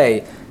can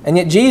say. And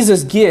yet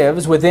Jesus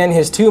gives within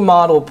His two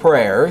model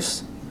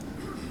prayers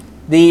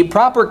the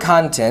proper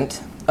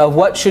content of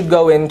what should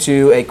go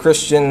into a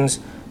Christian's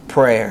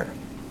prayer.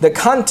 The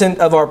content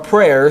of our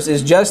prayers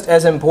is just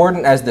as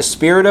important as the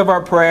spirit of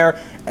our prayer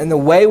and the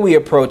way we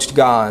approached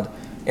God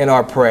in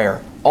our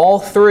prayer. All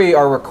three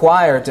are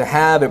required to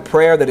have a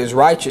prayer that is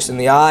righteous in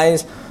the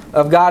eyes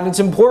of God. And it's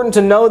important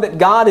to know that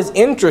God is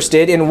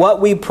interested in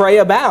what we pray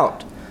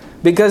about,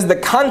 because the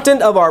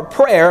content of our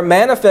prayer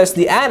manifests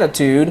the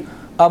attitude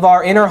of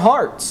our inner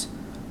hearts.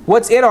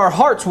 What's in our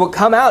hearts will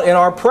come out in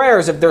our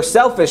prayers. If they're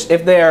selfish,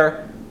 if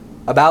they're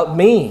about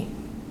me,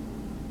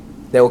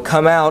 they will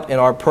come out in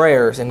our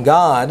prayers, and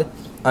God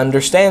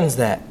understands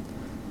that.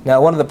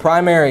 Now, one of the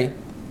primary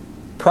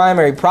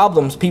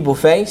problems people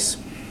face,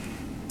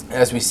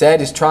 as we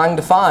said, is trying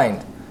to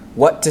find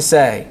what to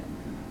say.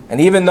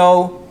 And even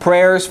though the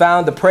prayers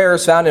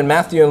found in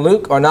Matthew and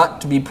Luke are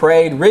not to be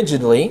prayed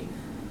rigidly,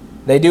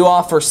 they do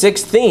offer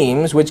 6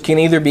 themes which can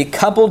either be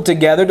coupled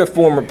together to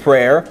form a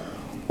prayer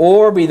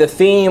or be the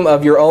theme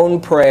of your own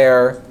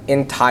prayer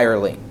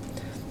entirely.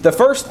 The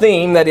first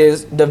theme that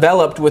is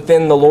developed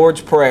within the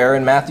Lord's Prayer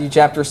in Matthew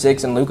chapter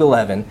 6 and Luke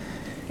 11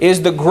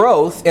 is the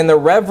growth in the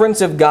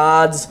reverence of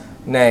God's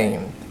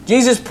name.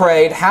 Jesus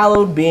prayed,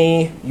 "Hallowed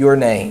be your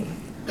name."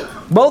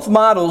 Both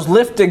models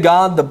lift to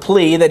God the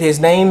plea that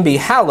His name be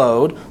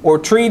hallowed, or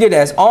treated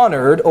as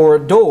honored or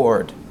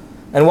adored.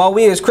 And while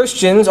we as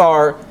Christians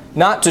are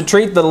not to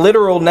treat the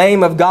literal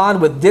name of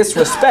God with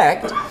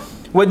disrespect,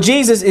 what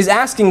Jesus is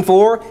asking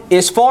for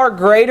is far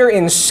greater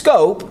in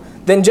scope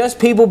than just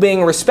people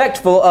being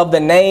respectful of the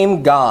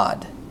name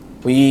God.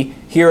 We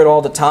hear it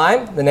all the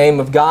time, the name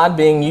of God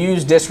being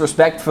used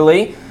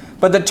disrespectfully.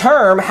 But the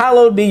term,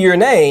 "hallowed be your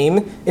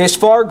name," is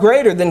far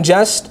greater than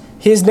just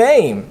His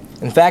name.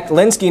 In fact,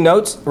 Lenski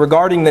notes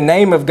regarding the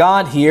name of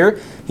God here,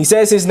 he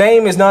says His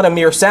name is not a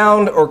mere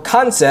sound or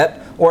concept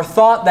or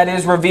thought that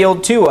is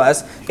revealed to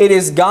us. It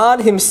is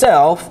God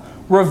Himself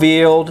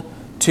revealed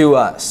to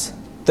us.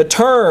 The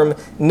term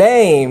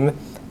name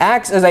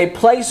acts as a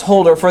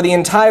placeholder for the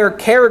entire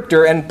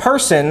character and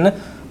person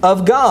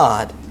of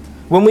God.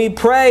 When we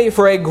pray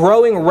for a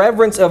growing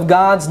reverence of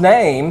God's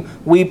name,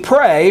 we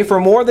pray for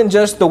more than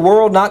just the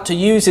world not to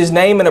use His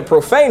name in a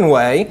profane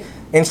way.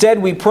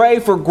 Instead, we pray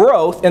for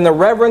growth in the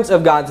reverence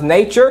of God's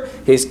nature,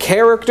 His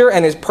character,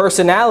 and His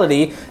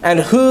personality,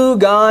 and who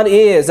God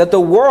is, that the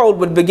world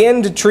would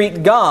begin to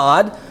treat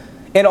God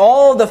in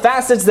all the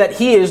facets that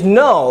He is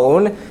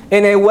known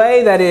in a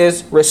way that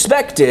is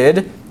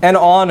respected and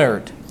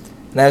honored.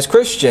 And as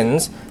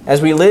Christians,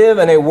 as we live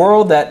in a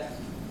world that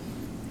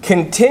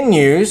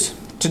continues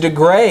to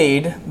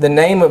degrade the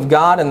name of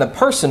God and the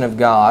person of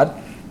God,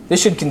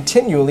 this should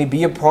continually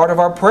be a part of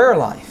our prayer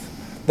life,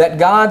 that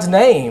God's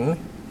name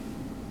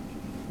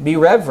be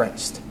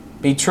reverenced,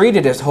 be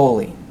treated as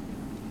holy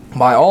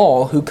by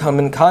all who come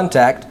in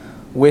contact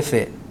with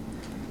it.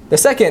 The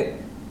second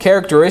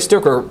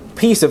characteristic or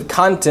piece of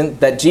content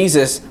that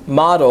Jesus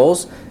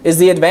models is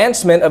the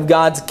advancement of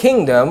God's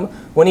kingdom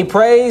when He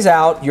prays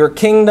out, "Your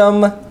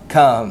kingdom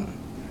come."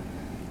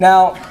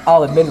 Now,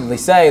 I'll admittedly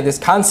say this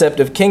concept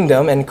of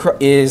kingdom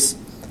is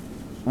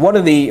one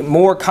of the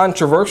more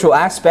controversial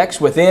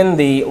aspects within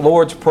the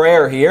Lord's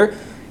Prayer here.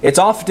 It's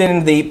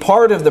often the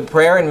part of the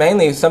prayer, and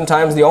mainly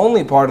sometimes the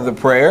only part of the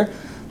prayer,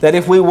 that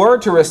if we were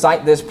to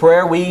recite this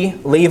prayer, we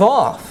leave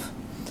off.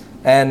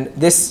 And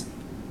this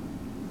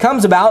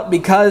comes about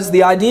because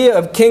the idea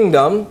of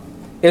kingdom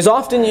is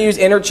often used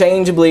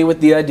interchangeably with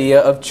the idea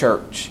of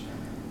church.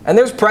 And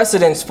there's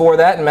precedence for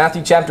that in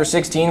Matthew chapter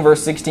 16,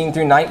 verse 16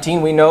 through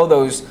 19. We know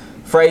those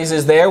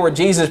phrases there where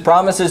Jesus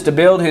promises to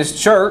build His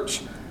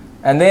church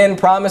and then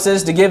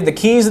promises to give the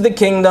keys of the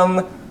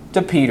kingdom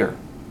to Peter,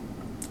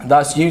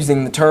 thus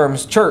using the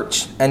terms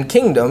church and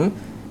kingdom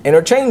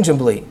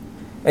interchangeably.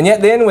 And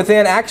yet then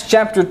within Acts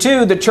chapter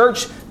 2, the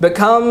church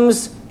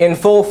becomes in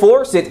full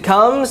force. It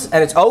comes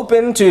and it's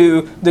open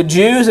to the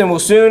Jews and will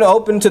soon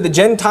open to the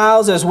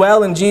Gentiles as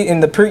well in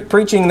the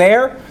preaching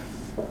there.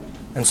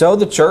 And so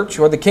the church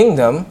or the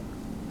kingdom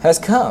has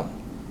come.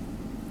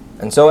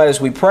 And so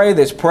as we pray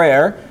this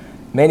prayer,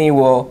 many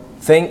will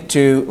think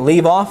to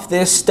leave off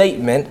this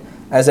statement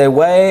as a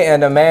way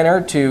and a manner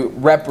to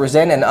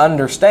represent and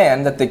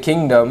understand that the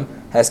kingdom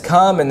has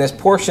come and this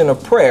portion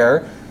of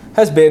prayer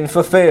has been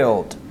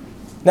fulfilled.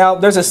 Now,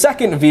 there's a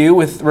second view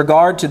with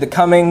regard to the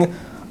coming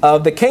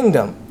of the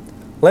kingdom.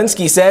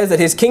 Lenski says that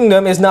His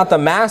kingdom is not the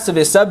mass of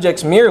His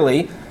subjects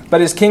merely,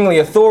 but His kingly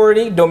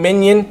authority,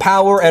 dominion,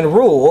 power, and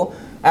rule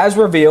as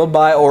revealed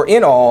by or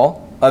in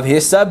all of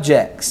His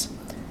subjects.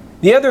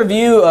 The other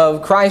view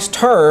of Christ's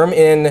term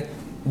in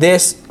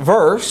this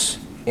verse,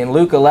 in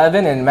Luke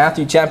 11 and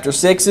Matthew chapter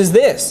 6, is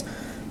this,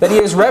 that He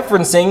is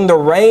referencing the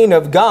reign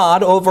of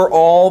God over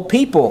all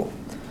people.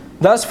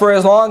 Thus, for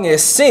as long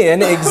as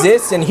sin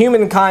exists and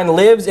humankind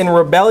lives in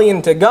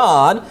rebellion to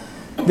God,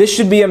 this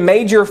should be a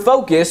major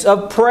focus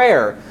of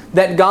prayer,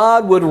 that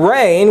God would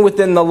reign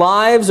within the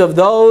lives of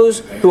those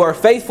who are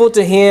faithful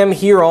to Him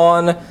here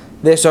on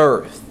this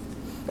earth.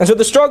 And so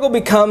the struggle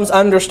becomes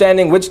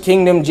understanding which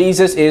kingdom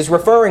Jesus is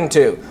referring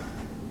to.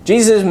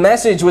 Jesus'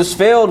 message was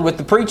filled with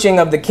the preaching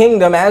of the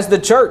kingdom as the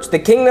church. The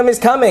kingdom is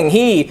coming.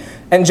 He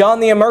and John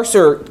the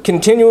Immerser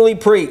continually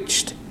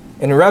preached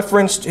in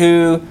reference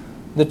to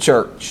the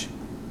church.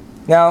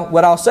 Now,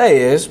 what I'll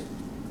say is,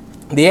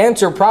 the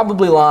answer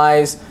probably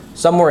lies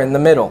somewhere in the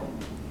middle.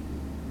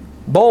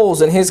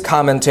 Bowles, in his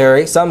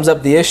commentary, sums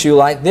up the issue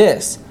like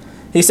this.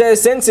 He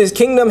says, since His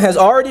kingdom has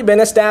already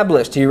been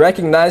established, He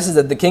recognizes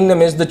that the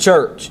kingdom is the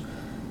church.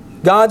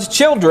 God's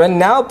children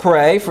now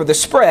pray for the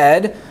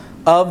spread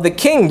of the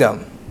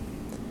kingdom.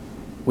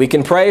 We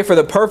can pray for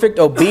the perfect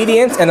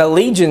obedience and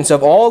allegiance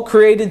of all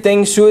created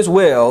things to His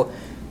will,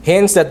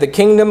 hence that the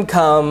kingdom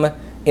come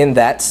in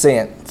that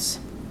sense.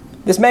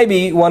 This may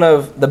be one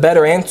of the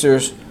better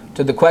answers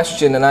to the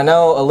question, and I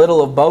know a little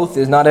of both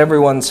is not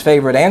everyone's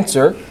favorite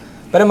answer,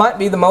 but it might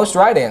be the most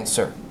right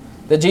answer.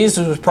 That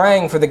Jesus was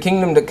praying for the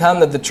kingdom to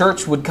come, that the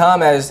church would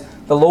come as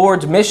the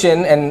Lord's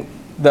mission, and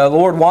the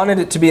Lord wanted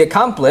it to be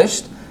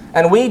accomplished.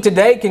 And we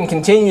today can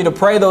continue to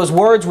pray those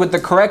words with the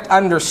correct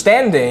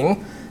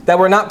understanding that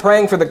we're not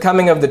praying for the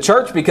coming of the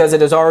church because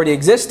it is already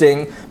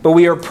existing, but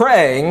we are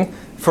praying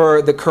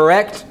for the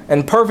correct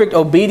and perfect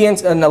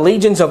obedience and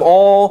allegiance of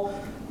all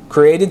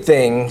created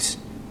things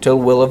to the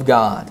will of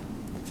God.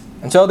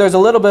 And so there's a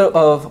little bit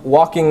of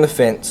walking the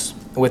fence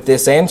with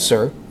this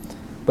answer,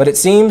 but it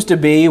seems to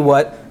be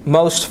what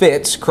most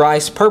fits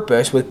Christ's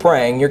purpose with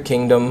praying, "Your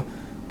kingdom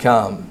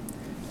come."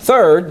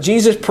 Third,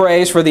 Jesus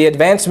prays for the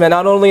advancement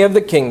not only of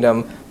the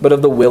kingdom, but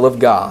of the will of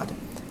God.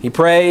 He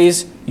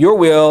prays, "Your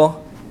will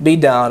be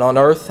done on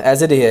earth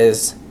as it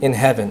is in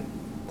heaven."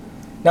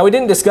 Now, we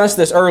didn't discuss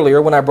this earlier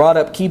when I brought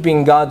up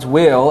keeping God's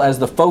will as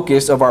the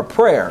focus of our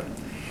prayer.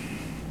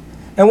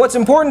 And what's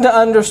important to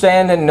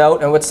understand and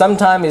note, and what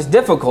sometimes is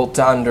difficult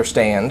to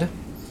understand,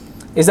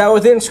 is that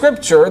within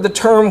Scripture, the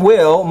term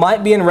will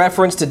might be in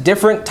reference to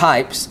different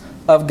types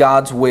of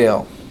God's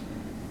will.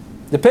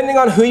 Depending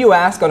on who you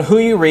ask, on who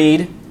you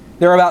read,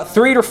 there are about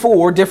 3 to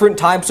 4 different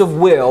types of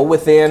will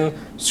within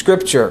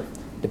Scripture.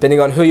 Depending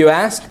on who you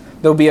ask,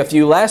 there'll be a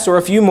few less or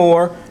a few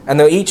more, and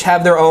they'll each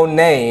have their own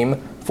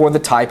name for the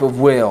type of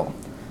will.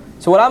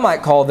 So what I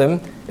might call them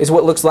is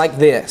what looks like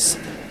this.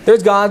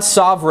 There's God's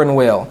sovereign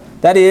will.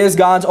 That is,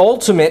 God's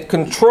ultimate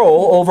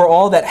control over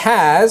all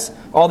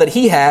that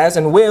He has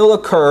and will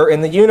occur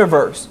in the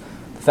universe.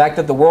 The fact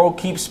that the world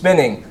keeps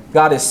spinning,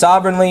 God is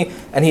sovereignly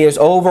and He is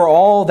over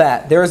all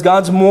that. There is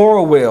God's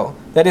moral will.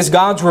 That is,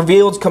 God's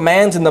revealed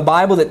commands in the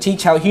Bible that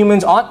teach how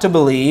humans ought to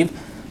believe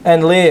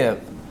and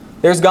live.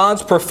 There's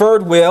God's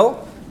preferred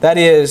will. That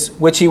is,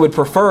 which He would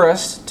prefer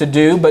us to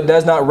do but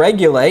does not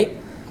regulate.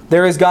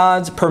 There is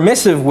God's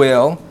permissive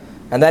will,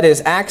 and that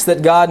is acts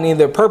that God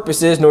neither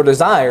purposes nor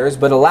desires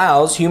but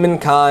allows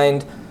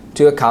humankind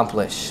to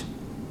accomplish.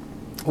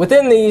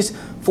 Within these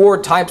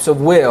four types of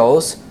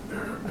wills,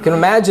 you can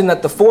imagine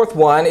that the fourth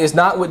one is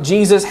not what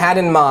Jesus had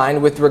in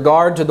mind with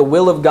regard to the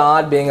will of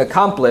God being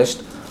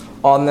accomplished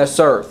on this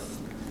earth.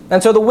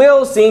 And so the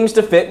will seems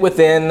to fit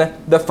within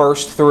the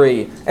first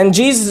three. And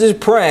Jesus is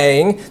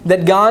praying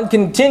that God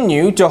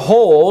continue to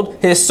hold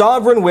His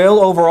sovereign will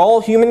over all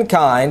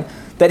humankind,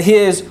 that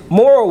His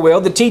moral will,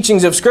 the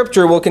teachings of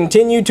Scripture, will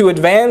continue to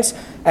advance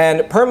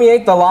and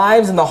permeate the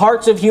lives and the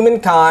hearts of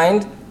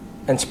humankind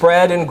and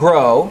spread and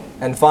grow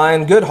and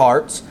find good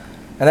hearts,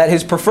 and that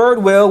His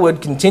preferred will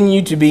would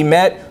continue to be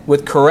met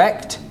with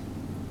correct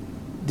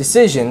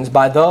decisions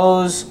by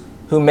those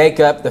who make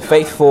up the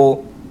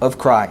faithful of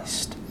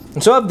Christ.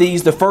 And so of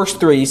these, the first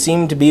three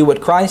seem to be what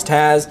Christ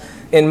has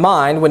in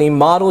mind when He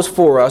models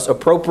for us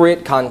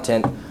appropriate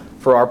content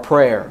for our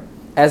prayer.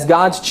 As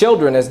God's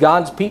children, as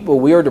God's people,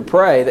 we are to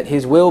pray that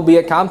His will be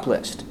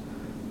accomplished.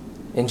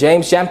 In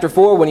James chapter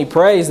 4, when he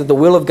prays that the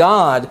will of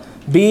God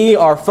be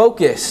our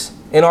focus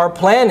in our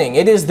planning,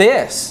 it is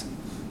this: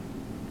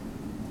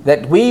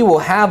 that we will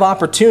have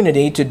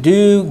opportunity to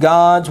do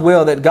God's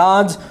will, that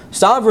God's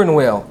sovereign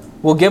will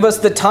give us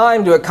the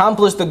time to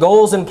accomplish the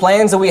goals and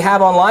plans that we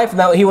have on life, and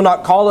that He will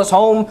not call us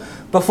home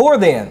before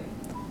then.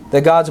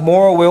 That God's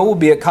moral will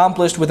be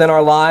accomplished within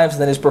our lives,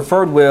 and that His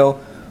preferred will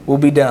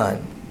be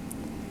done.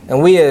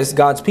 And we as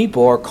God's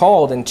people are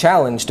called and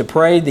challenged to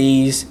pray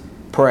these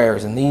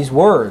prayers and these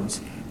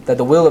words, that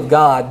the will of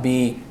God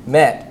be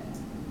met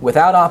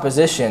without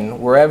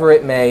opposition wherever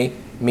it may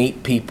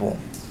meet people.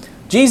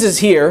 Jesus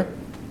here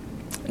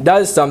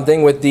does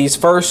something with these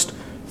first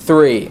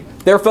three.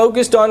 They're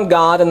focused on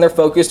God and they're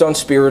focused on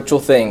spiritual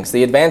things.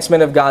 The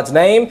advancement of God's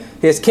name,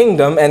 His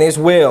kingdom, and His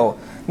will.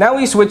 Now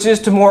He switches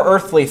to more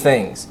earthly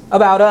things,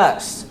 about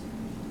us.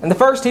 And the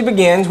first He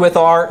begins with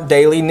our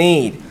daily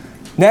need.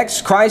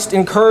 Next, Christ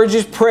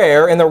encourages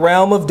prayer in the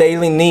realm of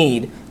daily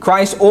need.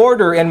 Christ's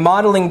order in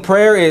modeling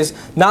prayer is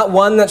not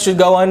one that should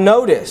go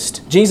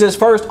unnoticed. Jesus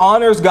first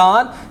honors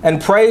God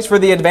and prays for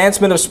the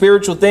advancement of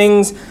spiritual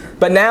things,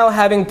 but now,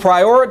 having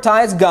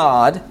prioritized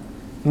God,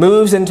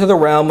 moves into the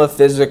realm of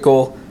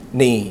physical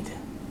need.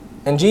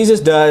 And Jesus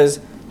does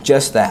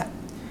just that.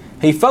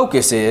 He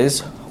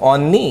focuses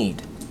on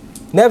need.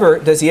 Never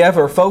does He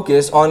ever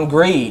focus on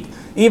greed.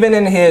 Even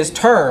in His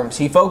terms,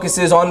 He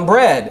focuses on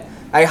bread,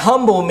 a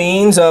humble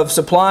means of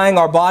supplying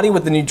our body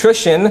with the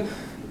nutrition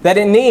that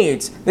it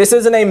needs. This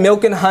isn't a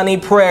milk and honey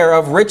prayer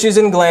of riches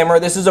and glamour.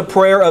 This is a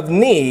prayer of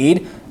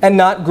need and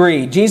not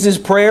greed. Jesus'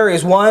 prayer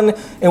is one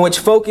in which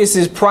focus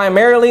is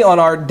primarily on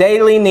our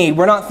daily need.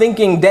 We're not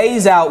thinking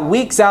days out,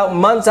 weeks out,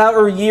 months out,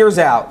 or years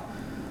out.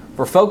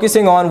 We're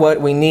focusing on what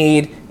we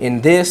need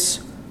in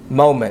this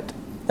moment.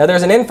 Now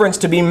there's an inference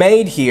to be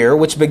made here,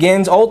 which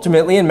begins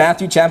ultimately in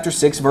Matthew chapter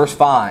 6, verse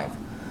 5.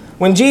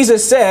 When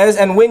Jesus says,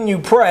 "And when you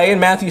pray," in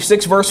Matthew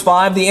 6, verse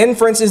 5, the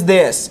inference is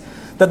this: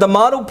 that the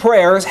model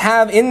prayers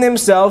have in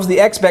themselves the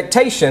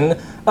expectation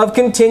of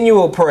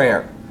continual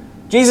prayer.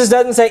 Jesus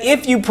doesn't say,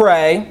 if you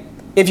pray,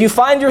 if you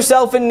find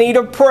yourself in need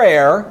of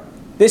prayer,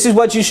 this is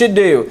what you should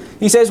do.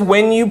 He says,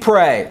 when you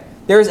pray,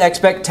 there's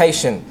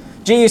expectation.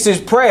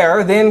 Jesus'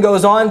 prayer then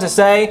goes on to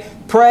say,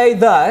 pray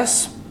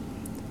thus: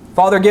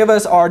 Father, give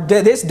us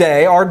this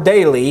day our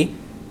daily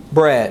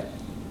bread.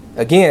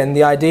 Again,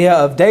 the idea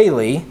of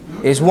daily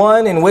is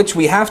one in which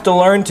we have to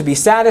learn to be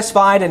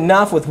satisfied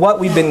enough with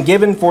what we've been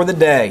given for the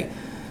day.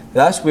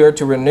 Thus, we are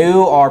to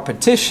renew our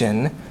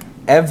petition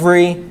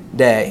every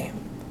day,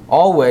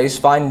 always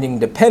finding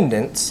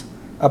dependence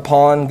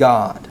upon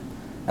God.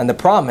 And the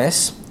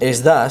promise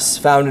is thus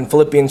found in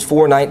Philippians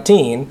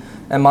 4:19,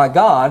 "And my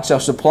God shall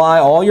supply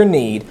all your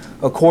need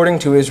according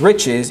to His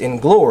riches in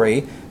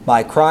glory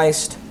by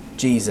Christ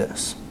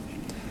Jesus."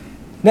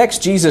 Next,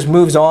 Jesus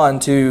moves on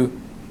to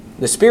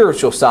the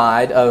spiritual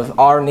side of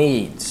our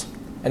needs.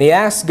 And He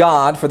asks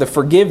God for the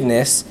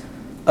forgiveness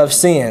of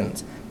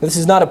sins. This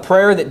is not a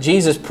prayer that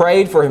Jesus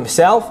prayed for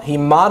Himself. He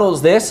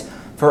models this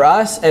for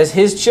us as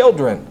His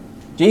children.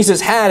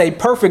 Jesus had a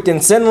perfect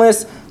and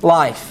sinless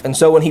life. And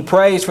so when He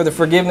prays for the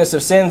forgiveness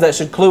of sins, that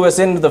should clue us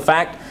into the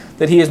fact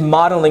that He is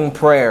modeling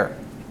prayer.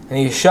 And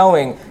He's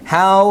showing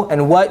how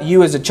and what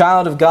you as a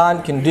child of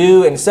God can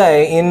do and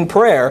say in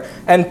prayer.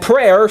 And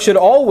prayer should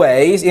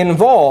always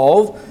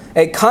involve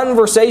a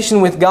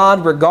conversation with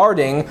God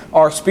regarding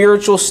our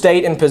spiritual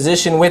state and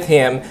position with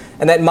Him,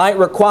 and that might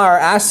require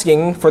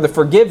asking for the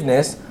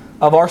forgiveness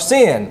of our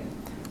sin.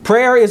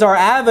 Prayer is our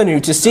avenue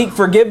to seek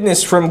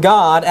forgiveness from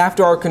God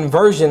after our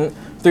conversion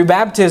through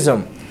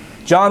baptism.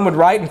 John would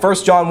write in 1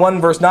 John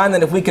 1 verse 9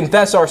 that if we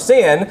confess our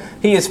sin,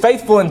 He is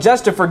faithful and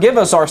just to forgive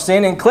us our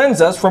sin and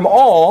cleanse us from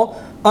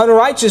all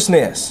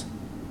unrighteousness.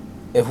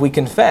 If we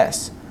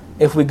confess,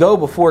 if we go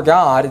before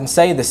God and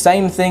say the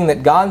same thing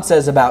that God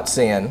says about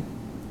sin,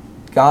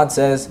 God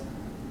says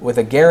with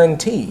a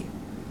guarantee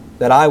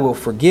that I will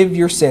forgive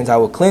your sins, I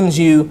will cleanse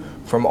you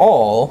from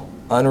all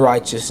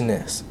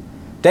unrighteousness.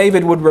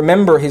 David would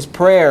remember his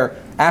prayer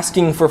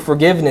asking for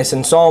forgiveness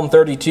in Psalm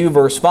 32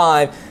 verse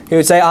 5. He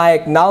would say, I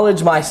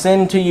acknowledge my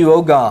sin to you,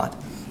 O God,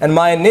 and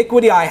my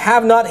iniquity I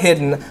have not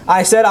hidden.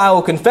 I said, I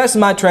will confess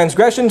my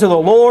transgression to the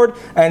Lord,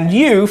 and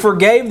you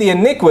forgave the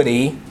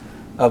iniquity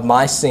of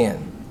my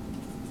sin.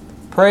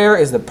 Prayer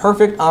is the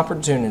perfect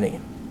opportunity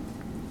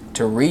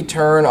to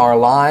return our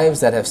lives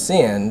that have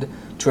sinned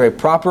to a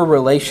proper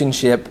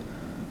relationship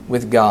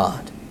with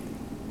God.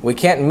 We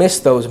can't miss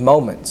those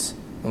moments.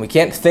 And we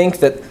can't think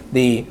that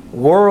the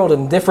world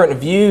and different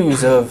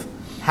views of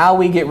how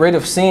we get rid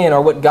of sin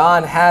or what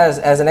God has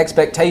as an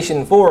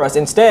expectation for us.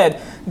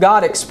 Instead,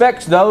 God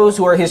expects those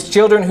who are His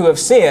children who have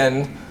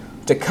sinned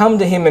to come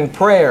to Him in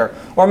prayer.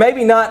 Or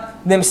maybe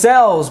not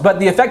themselves, but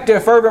the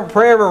effective fervent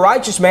prayer of a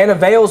righteous man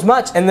avails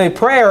much. And the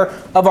prayer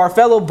of our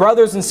fellow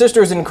brothers and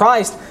sisters in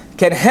Christ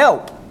can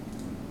help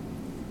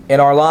in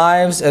our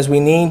lives as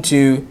we need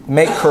to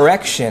make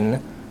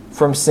correction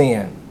from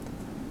sin.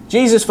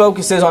 Jesus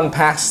focuses on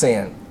past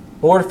sin.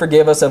 Lord,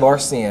 forgive us of our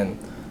sin.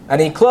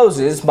 And He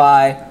closes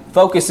by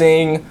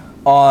focusing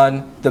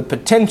on the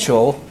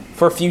potential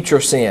for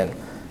future sin.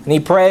 And He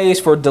prays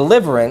for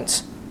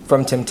deliverance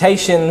from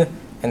temptation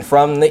and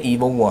from the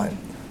evil one.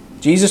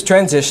 Jesus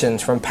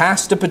transitions from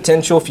past to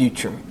potential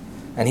future,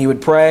 and He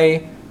would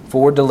pray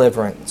for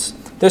deliverance.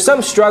 There's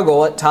some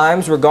struggle at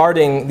times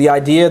regarding the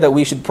idea that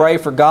we should pray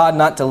for God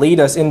not to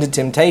lead us into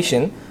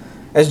temptation.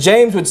 As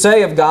James would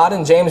say of God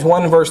in James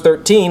 1 verse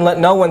 13, let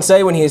no one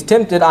say when he is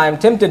tempted, I am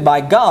tempted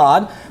by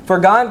God, for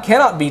God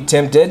cannot be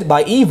tempted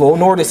by evil,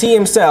 nor does He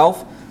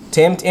Himself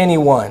tempt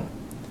anyone.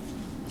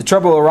 The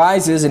trouble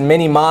arises in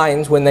many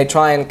minds when they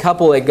try and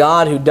couple a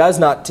God who does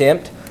not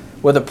tempt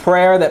with a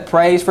prayer that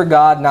prays for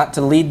God not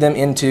to lead them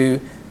into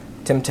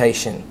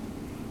temptation.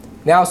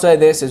 Now I'll say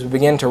this as we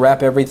begin to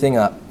wrap everything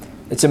up.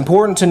 It's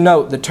important to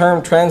note the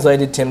term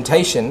translated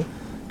temptation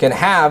can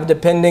have,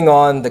 depending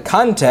on the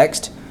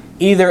context,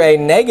 either a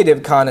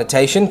negative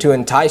connotation to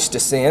entice to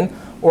sin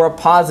or a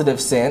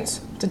positive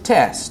sense to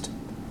test.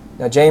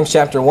 Now James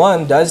chapter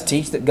 1 does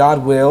teach that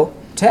God will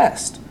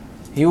test.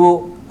 He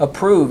will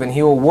approve and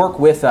He will work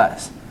with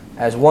us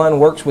as one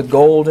works with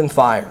gold and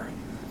fire.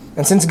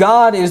 And since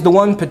God is the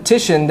one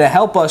petitioned to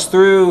help us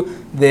through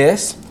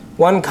this,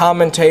 one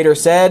commentator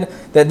said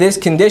that this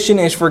condition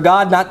is for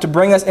God not to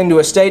bring us into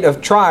a state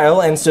of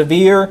trial and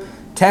severe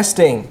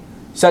testing,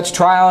 such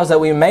trials that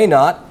we may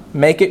not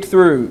make it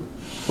through.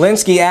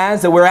 Linsky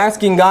adds that we're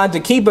asking God to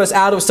keep us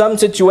out of some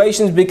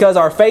situations because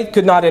our faith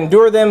could not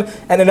endure them,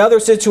 and in other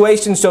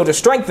situations so to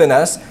strengthen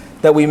us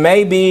that we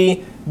may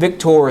be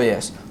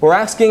victorious. We're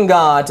asking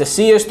God to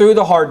see us through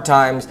the hard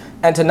times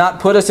and to not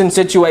put us in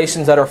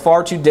situations that are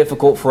far too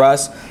difficult for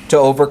us to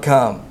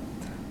overcome.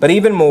 But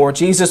even more,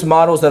 Jesus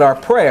models that our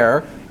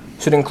prayer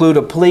should include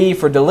a plea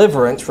for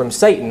deliverance from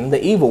Satan,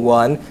 the evil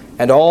one,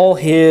 and all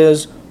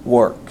his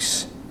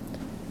works.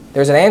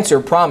 There's an answer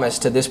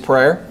promised to this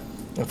prayer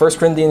in 1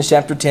 Corinthians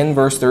chapter 10,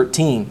 verse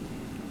 13,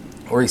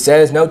 where he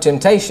says, no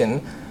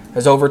temptation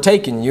has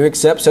overtaken you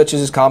except such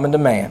as is common to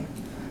man.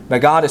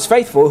 But God is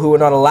faithful, who will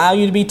not allow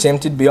you to be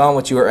tempted beyond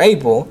what you are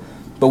able,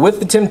 but with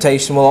the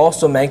temptation will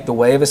also make the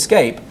way of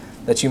escape,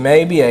 that you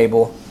may be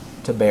able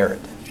to bear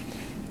it.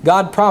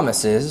 God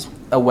promises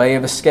a way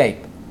of escape.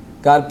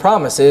 God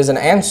promises an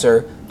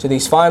answer to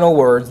these final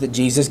words that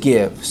Jesus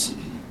gives.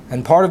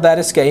 And part of that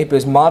escape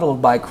is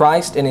modeled by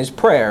Christ in His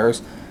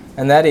prayers,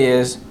 and that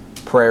is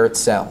prayer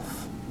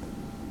itself.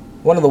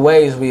 One of the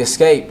ways we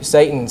escape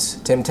Satan's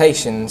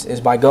temptations is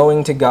by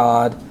going to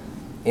God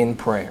in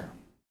prayer.